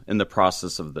idols in the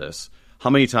process of this? How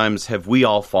many times have we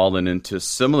all fallen into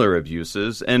similar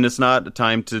abuses? And it's not a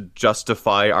time to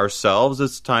justify ourselves.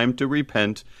 It's time to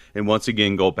repent and once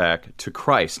again go back to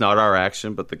Christ. Not our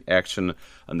action, but the action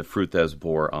and the fruit that is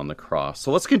bore on the cross.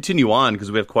 So let's continue on,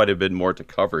 because we have quite a bit more to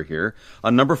cover here.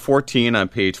 On number 14 on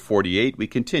page 48, we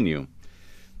continue.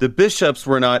 The bishops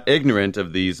were not ignorant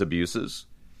of these abuses.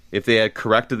 If they had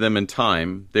corrected them in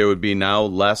time, there would be now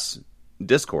less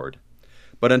discord.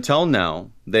 But until now,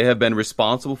 they have been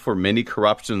responsible for many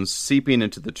corruptions seeping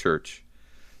into the church.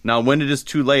 Now, when it is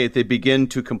too late, they begin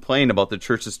to complain about the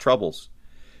church's troubles.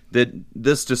 That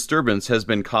this disturbance has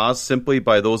been caused simply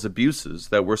by those abuses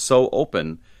that were so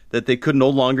open that they could no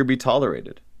longer be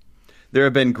tolerated. There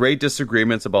have been great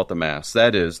disagreements about the Mass,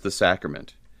 that is, the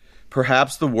sacrament.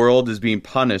 Perhaps the world is being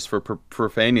punished for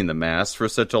profaning the Mass for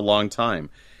such a long time,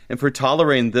 and for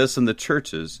tolerating this in the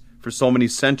churches for so many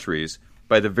centuries,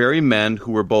 by the very men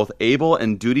who were both able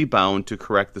and duty-bound to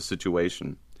correct the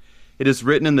situation. It is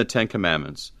written in the Ten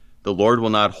Commandments, "The Lord will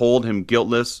not hold him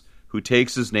guiltless who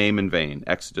takes his name in vain,"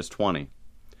 Exodus 20.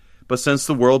 But since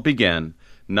the world began,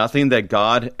 nothing that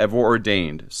God ever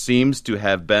ordained seems to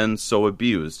have been so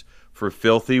abused for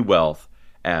filthy wealth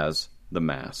as the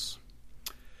Mass.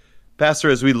 Pastor,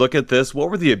 as we look at this, what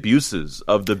were the abuses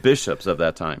of the bishops of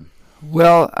that time?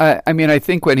 Well, I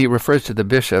think when he refers to the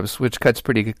bishops, which cuts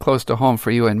pretty close to home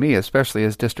for you and me, especially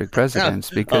as district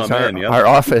presidents, because our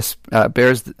office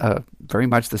bears very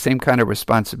much the same kind of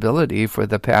responsibility for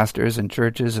the pastors and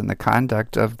churches and the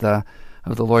conduct of the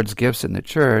Lord's gifts in the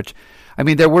church. I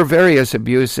mean, there were various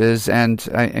abuses, and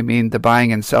the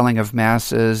buying and selling of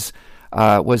masses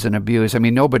was an abuse. I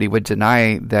mean, nobody would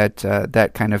deny that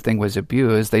that kind of thing was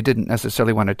abused. They didn't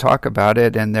necessarily want to talk about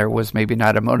it, and there was maybe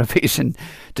not a motivation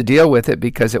to deal with it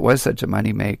because it was such a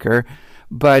moneymaker.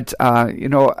 But,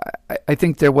 I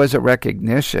think there was a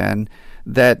recognition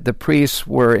that the priests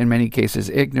were in many cases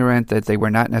ignorant, that they were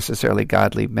not necessarily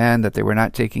godly men, that they were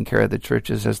not taking care of the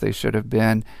churches as they should have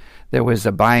been. There was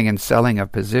a buying and selling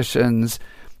of positions.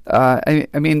 I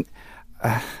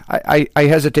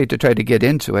hesitate to try to get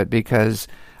into it because,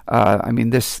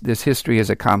 this history is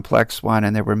a complex one,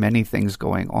 and there were many things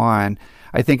going on.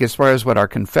 I think as far as what our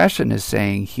confession is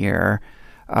saying here,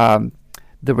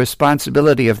 the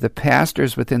responsibility of the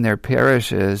pastors within their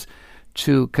parishes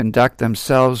to conduct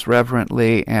themselves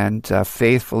reverently and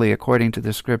faithfully according to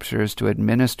the Scriptures, to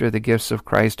administer the gifts of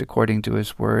Christ according to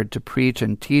His Word, to preach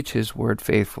and teach His Word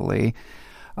faithfully,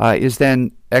 is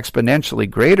then exponentially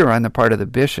greater on the part of the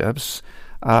bishops,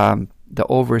 the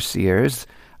overseers,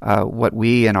 what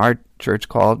we in our church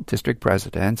call district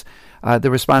presidents,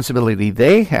 the responsibility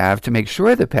they have to make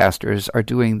sure the pastors are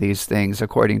doing these things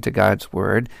according to God's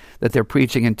Word, that they're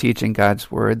preaching and teaching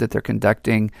God's Word, that they're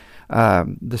conducting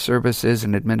the services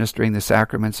and administering the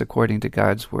sacraments according to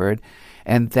God's Word.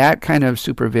 And that kind of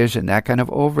supervision, that kind of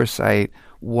oversight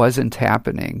wasn't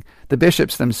happening. The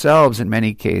bishops themselves, in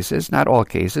many cases, not all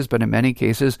cases, but in many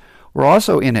cases, were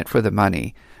also in it for the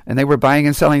money. And they were buying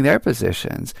and selling their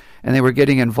positions. And they were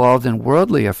getting involved in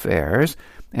worldly affairs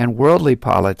and worldly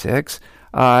politics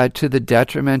to the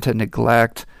detriment and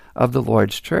neglect of the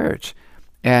Lord's church.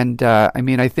 And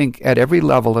I think at every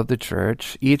level of the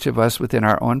church, each of us within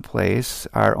our own place,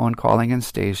 our own calling and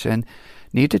station,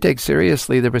 need to take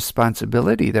seriously the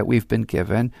responsibility that we've been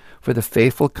given for the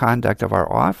faithful conduct of our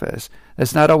office.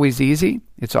 That's not always easy.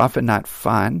 It's often not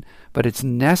fun, but it's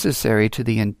necessary to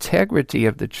the integrity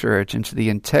of the church and to the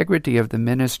integrity of the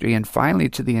ministry and finally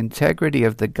to the integrity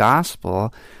of the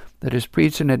gospel that is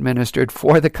preached and administered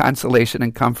for the consolation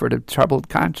and comfort of troubled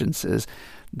consciences.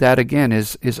 That, again,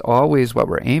 is always what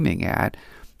we're aiming at,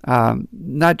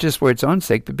 not just for its own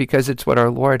sake, but because it's what our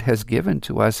Lord has given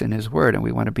to us in His Word, and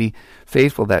we want to be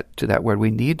faithful to that Word.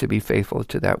 We need to be faithful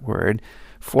to that Word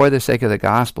for the sake of the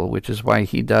gospel, which is why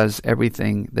He does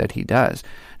everything that He does.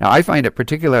 Now, I find it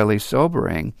particularly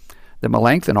sobering that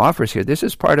Melanchthon offers here. This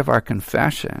is part of our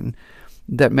confession,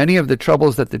 that many of the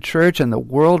troubles that the church and the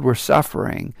world were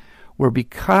suffering were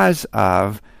because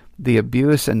of the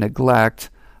abuse and neglect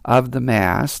of the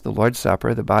Mass, the Lord's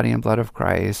Supper, the body and blood of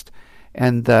Christ,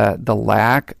 and the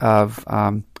lack of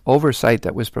oversight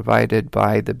that was provided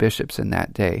by the bishops in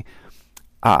that day.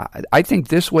 I think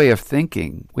this way of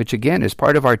thinking, which again is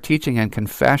part of our teaching and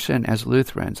confession as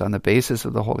Lutherans on the basis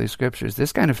of the Holy Scriptures,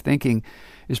 this kind of thinking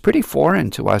is pretty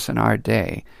foreign to us in our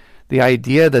day. The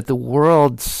idea that the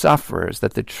world suffers,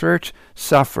 that the church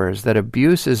suffers, that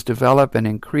abuses develop and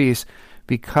increase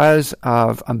because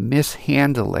of a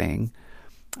mishandling,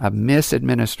 a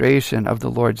misadministration of the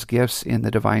Lord's gifts in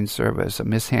the divine service, a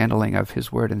mishandling of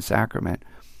His Word and sacrament.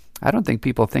 I don't think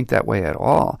people think that way at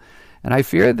all. And I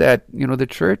fear that, the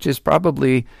church is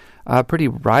probably pretty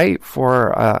ripe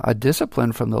for a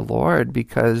discipline from the Lord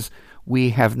because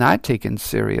we have not taken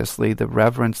seriously the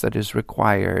reverence that is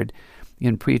required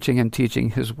in preaching and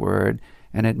teaching His Word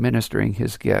and administering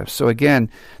His gifts. So again,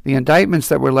 the indictments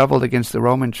that were leveled against the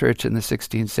Roman Church in the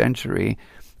 16th century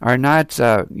are not,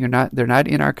 they're not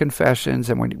in our confessions,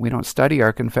 and we don't study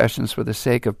our confessions for the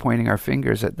sake of pointing our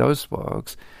fingers at those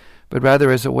folks, but rather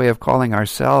as a way of calling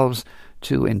ourselves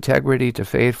to integrity, to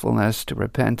faithfulness, to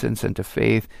repentance, and to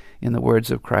faith in the words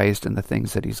of Christ and the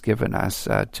things that He's given us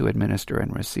to administer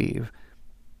and receive.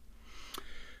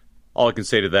 All I can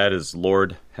say to that is,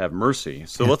 Lord, have mercy.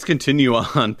 So let's continue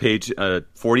on page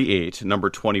 48, number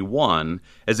 21,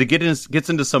 as it gets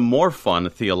into some more fun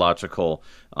theological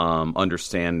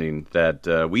understanding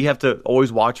that we have to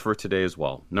always watch for today as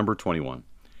well. Number 21.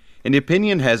 And the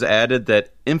opinion has added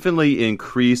that infinitely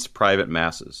increased private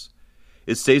masses.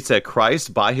 It states that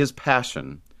Christ, by His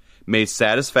passion, made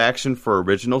satisfaction for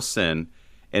original sin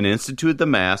and instituted the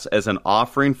Mass as an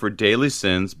offering for daily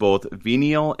sins, both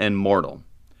venial and mortal.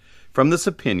 From this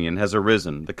opinion has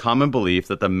arisen the common belief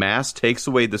that the Mass takes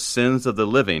away the sins of the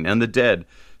living and the dead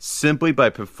simply by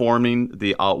performing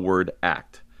the outward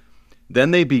act.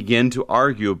 Then they begin to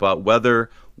argue about whether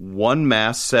one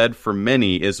Mass said for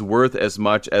many is worth as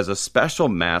much as a special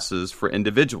Masses for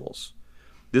individuals.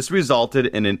 This resulted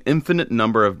in an infinite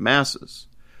number of Masses.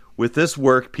 With this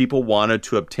work, people wanted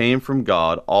to obtain from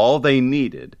God all they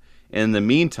needed. In the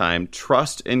meantime,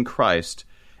 trust in Christ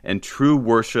and true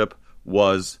worship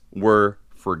were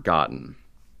forgotten.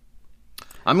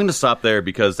 I'm going to stop there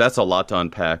because that's a lot to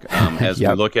unpack as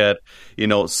Yep. we look at,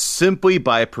 simply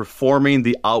by performing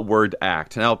the outward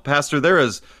act. Now, Pastor, there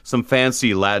is some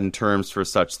fancy Latin terms for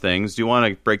such things. Do you want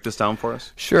to break this down for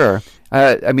us? Sure.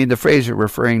 The phrase you're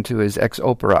referring to is ex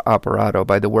opere operato,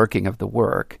 by the working of the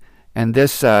work. And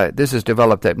this is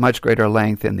developed at much greater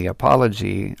length in the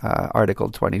Apology, Article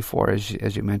 24,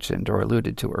 as you mentioned or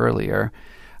alluded to earlier.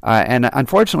 And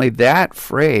unfortunately, that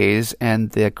phrase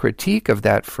and the critique of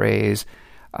that phrase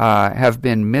have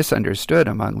been misunderstood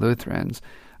among Lutherans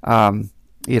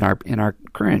in our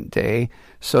current day,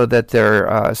 so that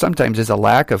there sometimes is a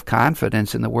lack of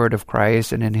confidence in the Word of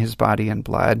Christ and in His body and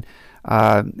blood,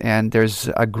 and there's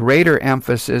a greater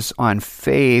emphasis on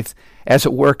faith as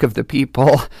a work of the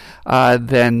people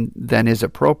than is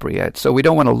appropriate. So we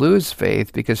don't want to lose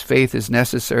faith, because faith is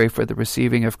necessary for the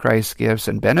receiving of Christ's gifts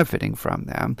and benefiting from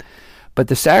them. But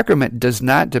the sacrament does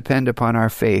not depend upon our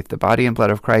faith. The body and blood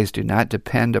of Christ do not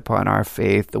depend upon our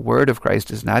faith. The word of Christ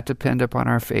does not depend upon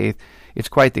our faith. It's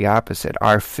quite the opposite.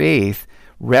 Our faith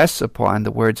rests upon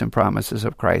the words and promises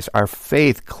of Christ. Our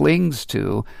faith clings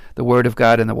to the Word of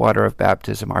God in the water of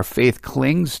baptism. Our faith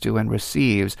clings to and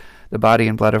receives the body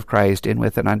and blood of Christ in,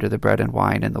 with, and under the bread and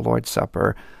wine in the Lord's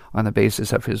Supper on the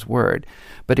basis of His Word.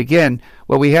 But again,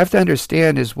 what we have to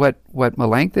understand is what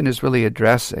Melanchthon is really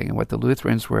addressing, and what the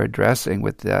Lutherans were addressing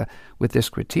with this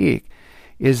critique,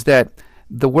 is that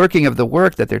the working of the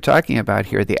work that they're talking about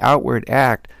here, the outward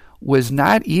act, was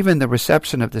not even the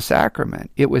reception of the sacrament.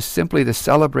 It was simply the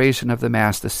celebration of the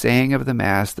Mass, the saying of the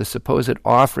Mass, the supposed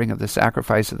offering of the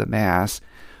sacrifice of the Mass,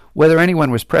 whether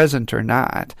anyone was present or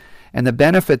not, and the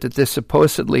benefit that this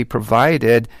supposedly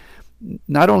provided,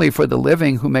 not only for the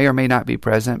living who may or may not be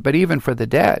present, but even for the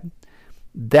dead.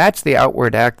 That's the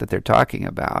outward act that they're talking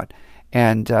about.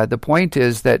 And the point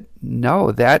is that,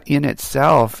 no, that in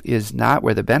itself is not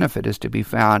where the benefit is to be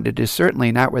found. It is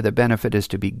certainly not where the benefit is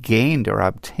to be gained or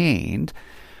obtained.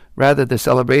 Rather, the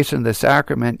celebration of the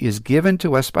sacrament is given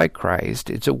to us by Christ.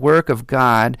 It's a work of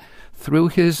God through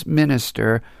His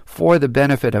minister for the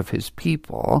benefit of His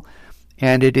people.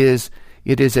 And it is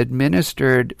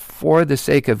administered for the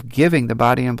sake of giving the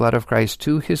body and blood of Christ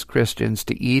to His Christians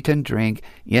to eat and drink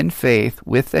in faith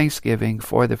with thanksgiving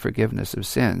for the forgiveness of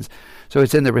sins. So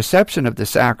it's in the reception of the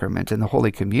sacrament in the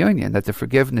Holy Communion that the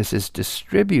forgiveness is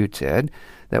distributed,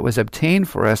 that was obtained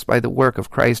for us by the work of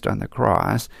Christ on the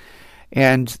cross.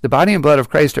 And the body and blood of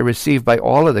Christ are received by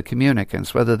all of the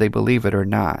communicants, whether they believe it or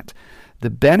not. The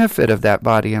benefit of that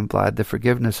body and blood, the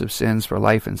forgiveness of sins for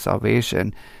life and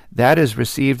salvation, that is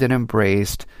received and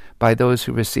embraced by those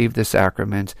who receive the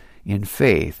sacrament in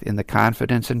faith, in the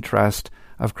confidence and trust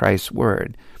of Christ's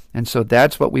Word. And so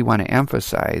that's what we want to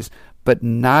emphasize, but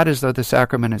not as though the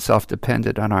sacrament itself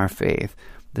depended on our faith.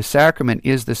 The sacrament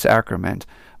is the sacrament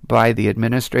by the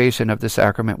administration of the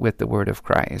sacrament with the Word of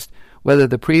Christ. Whether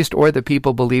the priest or the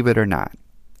people believe it or not,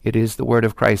 it is the Word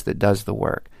of Christ that does the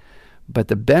work. But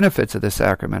the benefits of the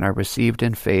sacrament are received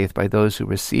in faith by those who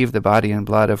receive the body and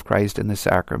blood of Christ in the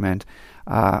sacrament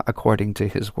according to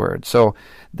His Word. So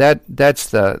that's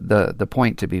the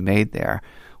point to be made there.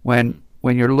 When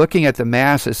you're looking at the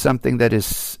Mass as something that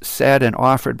is said and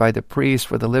offered by the priest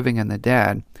for the living and the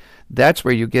dead, that's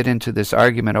where you get into this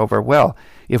argument over, well,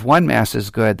 if one Mass is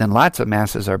good, then lots of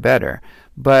Masses are better.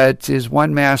 But is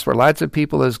one Mass for lots of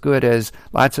people as good as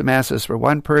lots of Masses for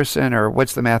one person, or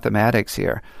what's the mathematics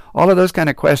here? All of those kind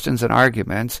of questions and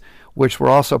arguments, which were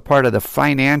also part of the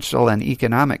financial and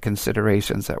economic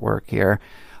considerations at work here,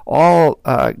 all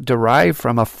derive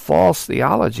from a false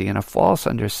theology and a false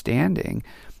understanding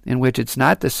in which it's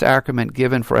not the sacrament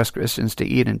given for us Christians to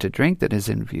eat and to drink that is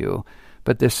in view,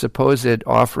 but this supposed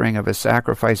offering of a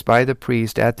sacrifice by the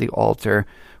priest at the altar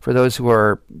for those who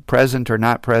are present or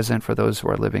not present, for those who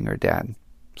are living or dead.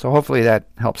 So hopefully that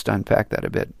helps to unpack that a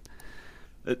bit.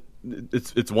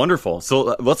 It's wonderful.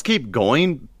 So let's keep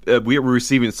going. We're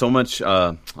receiving so much,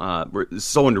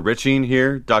 so enriching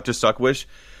here, Dr. Stuckwish.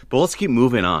 But let's keep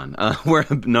moving on. We're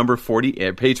at number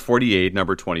 40, page 48,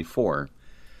 number 24.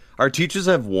 Our teachers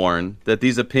have warned that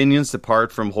these opinions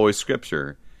depart from Holy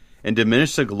Scripture and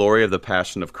diminish the glory of the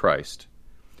passion of Christ.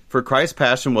 For Christ's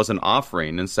passion was an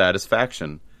offering and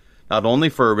satisfaction, not only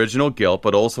for original guilt,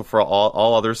 but also for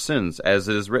all other sins, as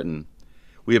it is written,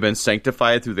 "We have been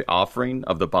sanctified through the offering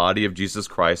of the body of Jesus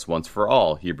Christ once for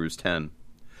all," Hebrews 10.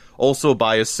 Also,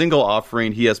 by a single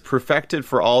offering, he has perfected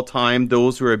for all time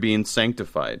those who are being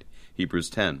sanctified,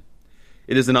 Hebrews 10.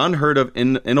 It is an unheard of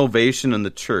innovation in the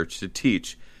Church to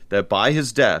teach that by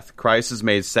his death, Christ has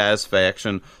made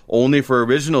satisfaction only for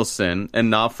original sin and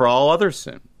not for all other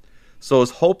sin. So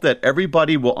it's hoped that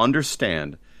everybody will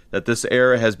understand that this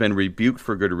error has been rebuked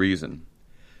for good reason.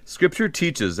 Scripture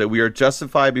teaches that we are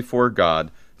justified before God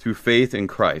through faith in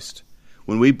Christ,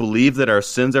 when we believe that our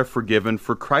sins are forgiven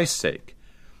for Christ's sake.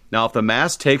 Now, if the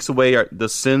Mass takes away the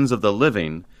sins of the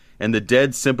living and the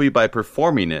dead simply by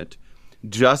performing it,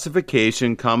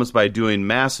 justification comes by doing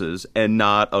Masses and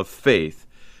not of faith.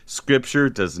 Scripture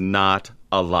does not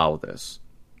allow this.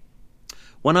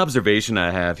 One observation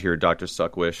I have here, Dr.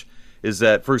 Suckwish, is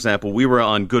that, for example, we were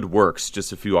on Good Works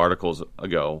just a few articles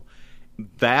ago.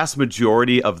 Vast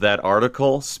majority of that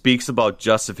article speaks about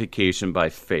justification by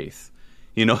faith.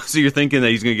 So you're thinking that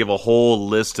he's going to give a whole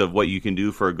list of what you can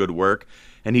do for a good work,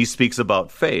 and he speaks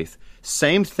about faith.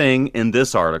 Same thing in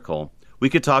this article. We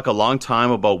could talk a long time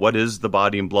about what is the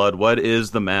body and blood, what is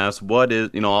the Mass, what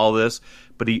is, all this,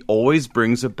 but he always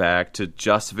brings it back to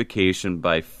justification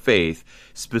by faith,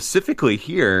 specifically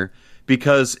here,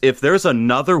 because if there's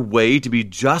another way to be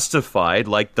justified,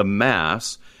 like the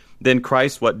Mass, then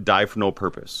Christ, died for no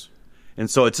purpose. And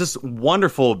so it's just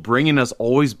wonderful bringing us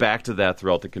always back to that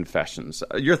throughout the confessions.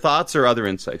 Your thoughts or other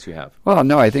insights you have? Well,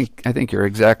 no, I think you're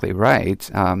exactly right.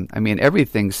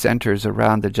 Everything centers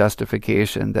around the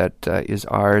justification that is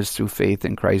ours through faith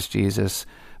in Christ Jesus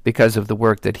because of the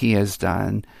work that he has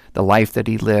done, the life that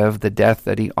he lived, the death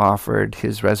that he offered,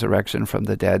 his resurrection from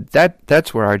the dead.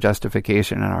 That's where our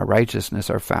justification and our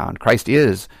righteousness are found. Christ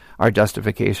is our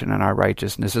justification and our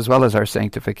righteousness, as well as our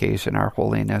sanctification, our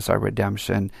holiness, our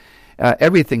redemption.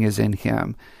 Everything is in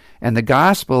him. And the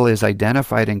gospel is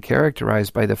identified and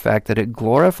characterized by the fact that it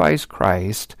glorifies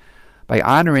Christ by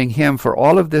honoring him for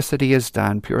all of this that he has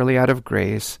done purely out of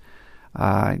grace,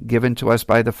 given to us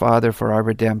by the Father for our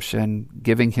redemption,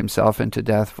 giving himself into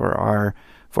death for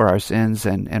our sins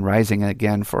and rising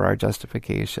again for our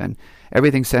justification.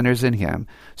 Everything centers in him.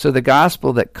 So the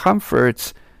gospel that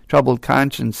comforts troubled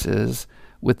consciences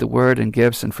with the word and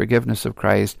gifts and forgiveness of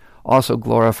Christ also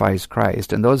glorifies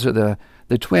Christ. And those are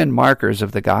the twin markers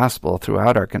of the gospel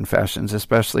throughout our confessions,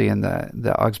 especially in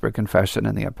the Augsburg Confession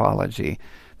and the Apology,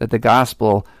 that the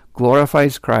gospel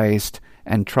glorifies Christ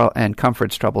and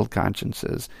comforts troubled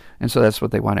consciences. And so that's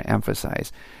what they want to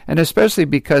emphasize. And especially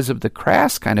because of the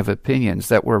crass kind of opinions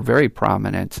that were very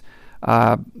prominent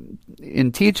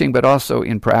in teaching, but also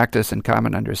in practice and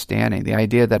common understanding. The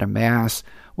idea that a Mass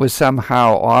was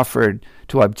somehow offered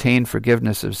to obtain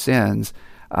forgiveness of sins,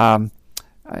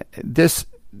 this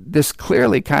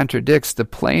clearly contradicts the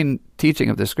plain teaching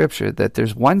of the Scripture that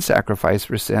there's one sacrifice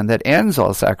for sin that ends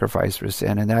all sacrifice for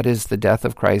sin, and that is the death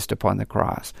of Christ upon the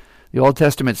cross. The Old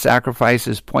Testament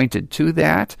sacrifices pointed to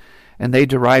that, and they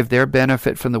derived their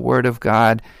benefit from the Word of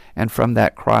God and from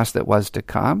that cross that was to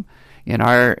come. In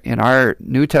our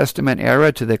New Testament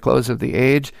era, to the close of the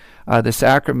age, the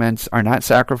sacraments are not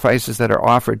sacrifices that are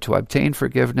offered to obtain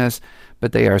forgiveness,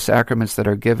 but they are sacraments that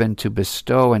are given to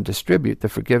bestow and distribute the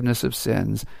forgiveness of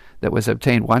sins that was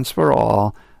obtained once for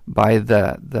all by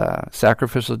the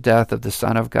sacrificial death of the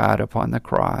Son of God upon the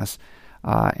cross,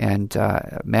 and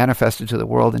manifested to the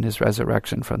world in his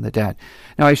resurrection from the dead.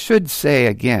 Now, I should say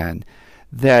again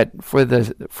that for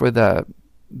the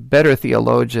better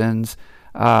theologians,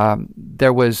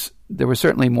 there was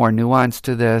certainly more nuance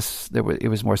to this. It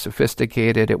was more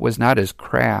sophisticated. It was not as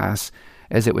crass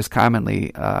as it was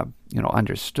commonly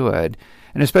understood.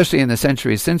 And especially in the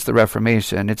centuries since the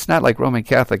Reformation, it's not like Roman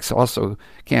Catholics also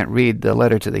can't read the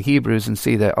letter to the Hebrews and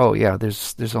see that,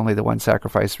 there's only the one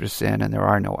sacrifice for sin and there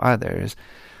are no others.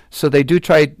 So they do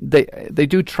try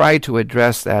to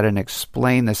address that and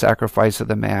explain the sacrifice of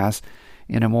the Mass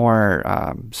in a more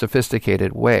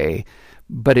sophisticated way,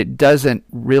 but it doesn't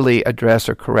really address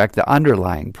or correct the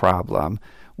underlying problem,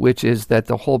 which is that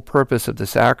the whole purpose of the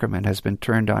sacrament has been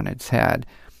turned on its head.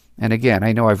 And again,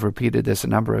 I know I've repeated this a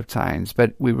number of times,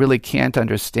 but we really can't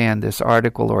understand this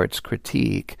article or its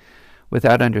critique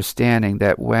without understanding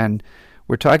that when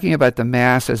we're talking about the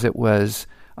Mass as it was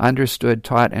understood,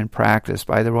 taught, and practiced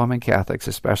by the Roman Catholics,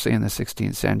 especially in the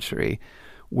 16th century,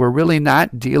 we're really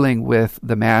not dealing with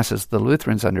the Mass as the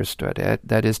Lutherans understood it,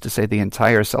 that is to say, the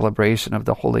entire celebration of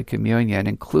the Holy Communion,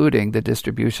 including the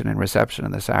distribution and reception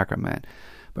of the sacrament.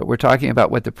 But we're talking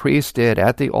about what the priest did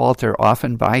at the altar,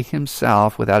 often by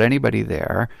himself, without anybody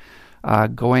there,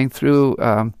 going through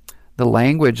the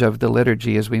language of the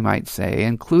liturgy, as we might say,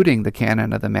 including the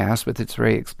canon of the Mass with its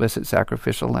very explicit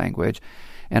sacrificial language,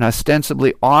 and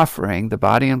ostensibly offering the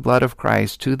body and blood of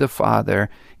Christ to the Father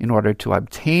in order to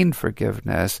obtain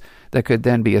forgiveness that could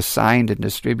then be assigned and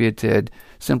distributed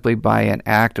simply by an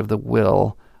act of the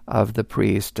will of the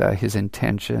priest, his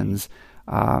intentions,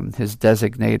 his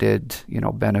designated,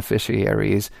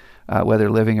 beneficiaries, whether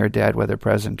living or dead, whether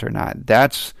present or not.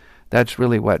 That's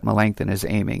really what Melanchthon is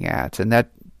aiming at, and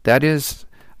that is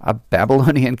a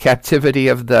Babylonian captivity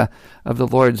of the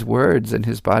Lord's words and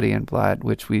his body and blood,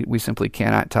 which we simply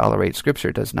cannot tolerate.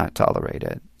 Scripture does not tolerate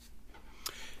it.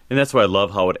 And that's why I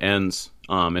love how it ends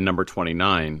in number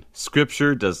 29.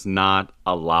 Scripture does not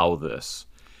allow this.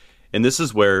 And this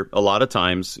is where a lot of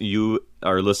times you,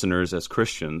 our listeners as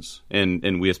Christians,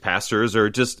 and we as pastors, or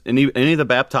just any of the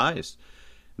baptized,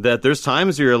 that there's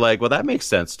times you're like, well, that makes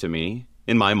sense to me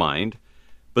in my mind,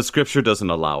 but Scripture doesn't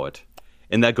allow it.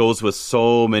 And that goes with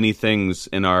so many things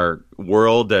in our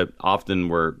world that often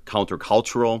we're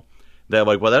countercultural, that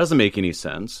like, well, that doesn't make any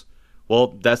sense.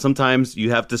 Well, that sometimes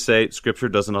you have to say Scripture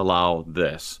doesn't allow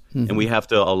this. Mm-hmm. And we have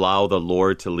to allow the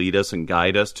Lord to lead us and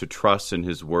guide us to trust in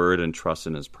his word and trust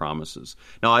in his promises.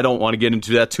 Now, I don't want to get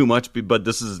into that too much, but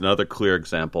this is another clear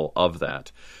example of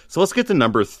that. So let's get to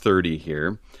number 30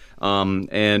 here.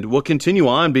 And we'll continue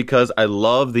on because I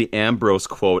love the Ambrose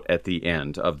quote at the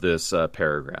end of this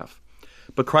paragraph.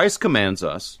 But Christ commands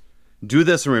us, do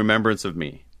this in remembrance of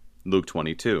me, Luke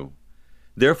 22.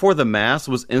 Therefore the Mass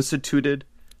was instituted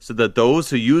so that those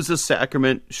who use the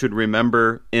sacrament should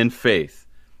remember in faith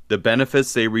the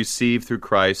benefits they receive through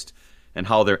Christ and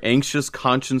how their anxious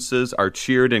consciences are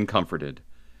cheered and comforted.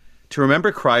 To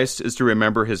remember Christ is to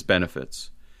remember his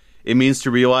benefits. It means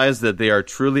to realize that they are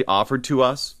truly offered to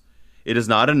us. It is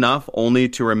not enough only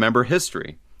to remember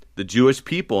history. The Jewish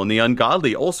people and the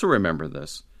ungodly also remember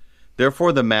this.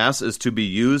 Therefore, the Mass is to be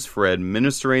used for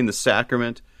administering the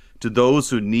sacrament to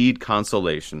those who need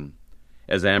consolation.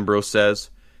 As Ambrose says,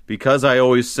 because I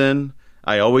always sin,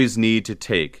 I always need to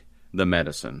take the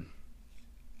medicine.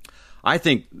 I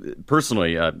think,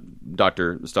 personally,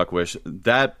 Dr. Stuckwish,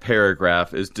 that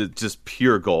paragraph is just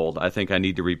pure gold. I think I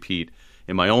need to repeat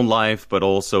in my own life, but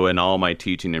also in all my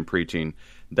teaching and preaching.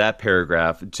 That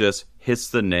paragraph just hits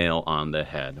the nail on the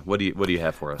head. What do you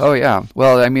have for us? Oh, yeah.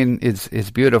 Well, I mean,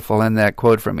 it's beautiful, and that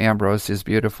quote from Ambrose is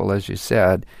beautiful, as you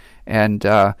said. And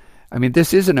I mean,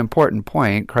 this is an important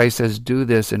point. Christ says, do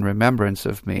this in remembrance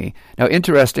of me. Now,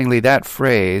 interestingly, that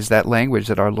phrase, that language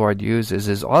that our Lord uses,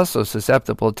 is also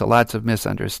susceptible to lots of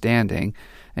misunderstanding.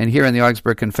 And here in the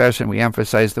Augsburg Confession, we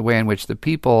emphasize the way in which the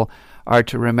people are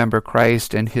to remember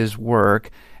Christ and his work.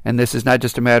 And this is not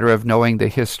just a matter of knowing the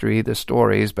history, the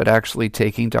stories, but actually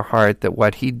taking to heart that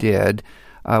what he did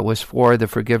was for the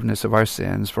forgiveness of our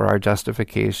sins, for our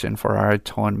justification, for our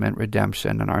atonement,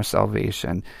 redemption, and our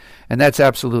salvation. And that's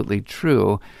absolutely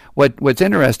true. What's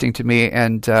interesting to me,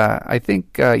 and I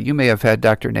think you may have had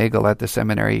Dr. Nagel at the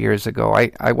seminary years ago.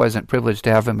 I wasn't privileged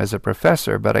to have him as a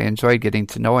professor, but I enjoyed getting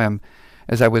to know him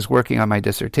as I was working on my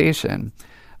dissertation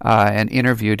and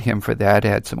interviewed him for that. I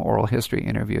had some oral history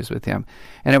interviews with him.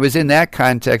 And it was in that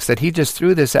context that he just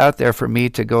threw this out there for me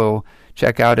to go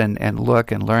check out and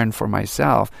look and learn for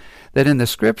myself, that in the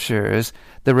Scriptures,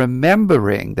 the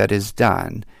remembering that is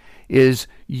done is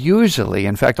usually,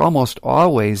 in fact almost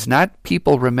always, not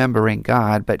people remembering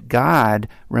God, but God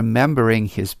remembering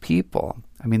his people.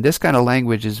 I mean, this kind of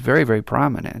language is very, very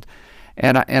prominent.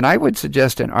 And I would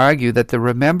suggest and argue that the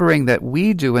remembering that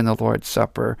we do in the Lord's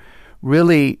Supper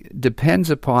really depends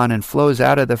upon and flows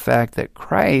out of the fact that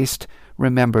Christ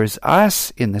remembers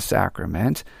us in the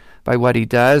sacrament by what he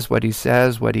does, what he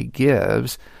says, what he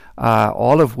gives,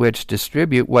 all of which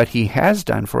distribute what he has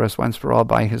done for us once for all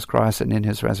by his cross and in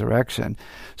his resurrection.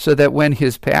 So that when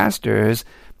his pastors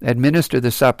administer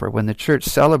the supper, when the church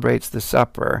celebrates the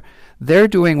supper, they're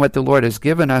doing what the Lord has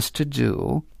given us to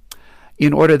do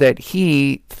in order that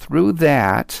he, through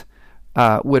that,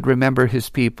 would remember his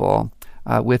people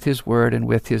with his word and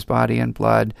with his body and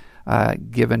blood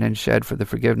given and shed for the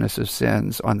forgiveness of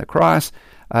sins on the cross,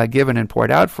 given and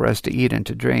poured out for us to eat and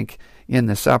to drink in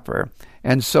the supper.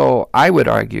 And so I would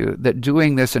argue that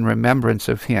doing this in remembrance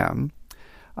of him,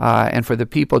 and for the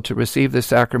people to receive the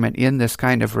sacrament in this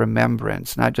kind of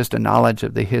remembrance, not just a knowledge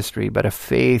of the history, but a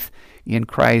faith in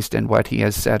Christ and what he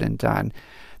has said and done,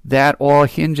 that all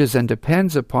hinges and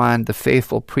depends upon the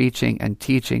faithful preaching and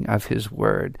teaching of his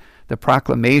word, the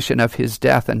proclamation of his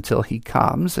death until he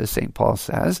comes, as St. Paul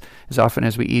says. As often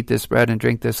as we eat this bread and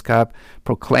drink this cup,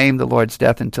 proclaim the Lord's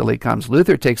death until he comes.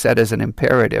 Luther takes that as an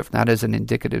imperative, not as an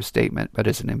indicative statement, but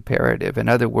as an imperative. In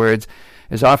other words,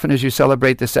 as often as you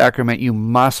celebrate the sacrament, you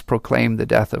must proclaim the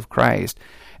death of Christ.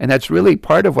 And that's really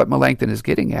part of what Melanchthon is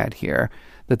getting at here,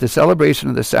 that the celebration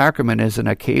of the sacrament is an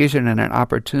occasion and an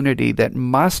opportunity that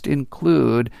must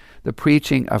include the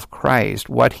preaching of Christ,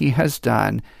 what he has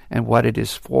done and what it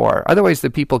is for. Otherwise, the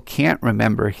people can't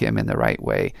remember him in the right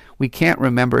way. We can't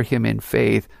remember him in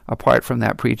faith apart from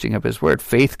that preaching of his word.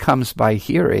 Faith comes by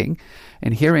hearing,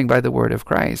 and hearing by the word of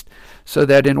Christ. So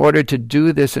that in order to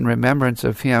do this in remembrance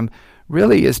of him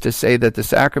really is to say that the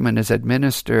sacrament is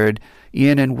administered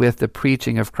in and with the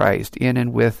preaching of Christ, in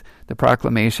and with the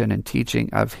proclamation and teaching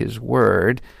of his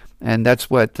word. And that's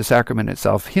what the sacrament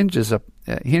itself hinges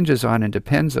on and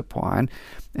depends upon.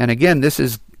 And again, this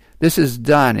is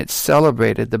done. It's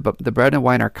celebrated. The bread and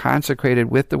wine are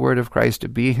consecrated with the word of Christ to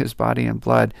be his body and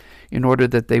blood in order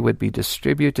that they would be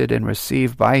distributed and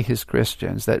received by his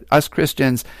Christians, that us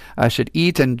Christians should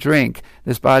eat and drink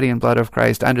this body and blood of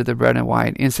Christ under the bread and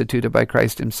wine instituted by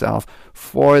Christ himself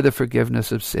for the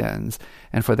forgiveness of sins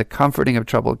and for the comforting of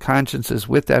troubled consciences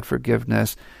with that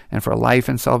forgiveness and for life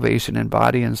and salvation in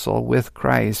body and soul with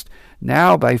Christ,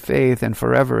 now by faith and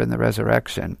forever in the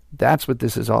resurrection. That's what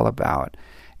this is all about.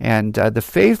 And the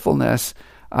faithfulness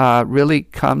really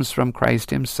comes from Christ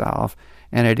himself,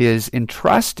 and it is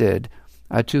entrusted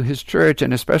to his church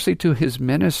and especially to his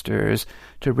ministers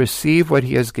to receive what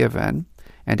he has given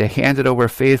and to hand it over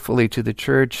faithfully to the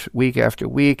church week after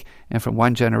week and from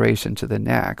one generation to the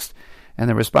next. And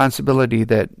the responsibility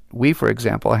that we, for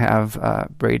example, have,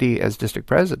 Brady, as district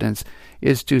presidents,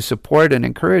 is to support and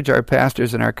encourage our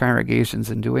pastors and our congregations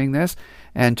in doing this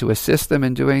and to assist them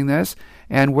in doing this.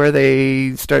 And where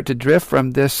they start to drift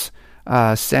from this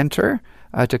center,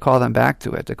 to call them back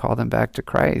to it, to call them back to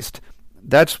Christ.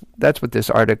 That's what this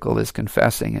article is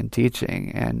confessing and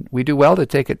teaching. And we do well to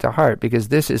take it to heart because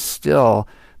this is still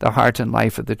the heart and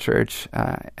life of the church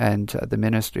and the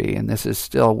ministry. And this is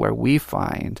still where we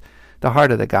find the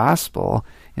heart of the gospel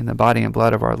in the body and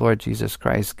blood of our Lord Jesus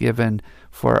Christ given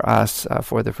for us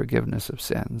for the forgiveness of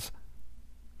sins.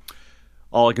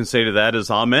 All I can say to that is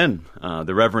amen.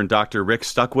 The Reverend Dr. Rick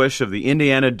Stuckwish of the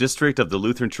Indiana District of the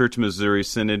Lutheran Church Missouri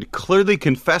Synod, clearly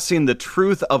confessing the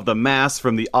truth of the Mass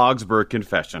from the Augsburg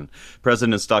Confession.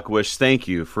 President Stuckwish, thank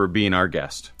you for being our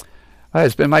guest.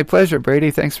 It's been my pleasure, Brady.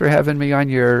 Thanks for having me on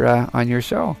your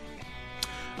show.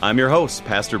 I'm your host,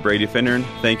 Pastor Brady Finnern.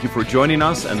 Thank you for joining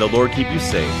us, and the Lord keep you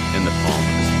safe in the palm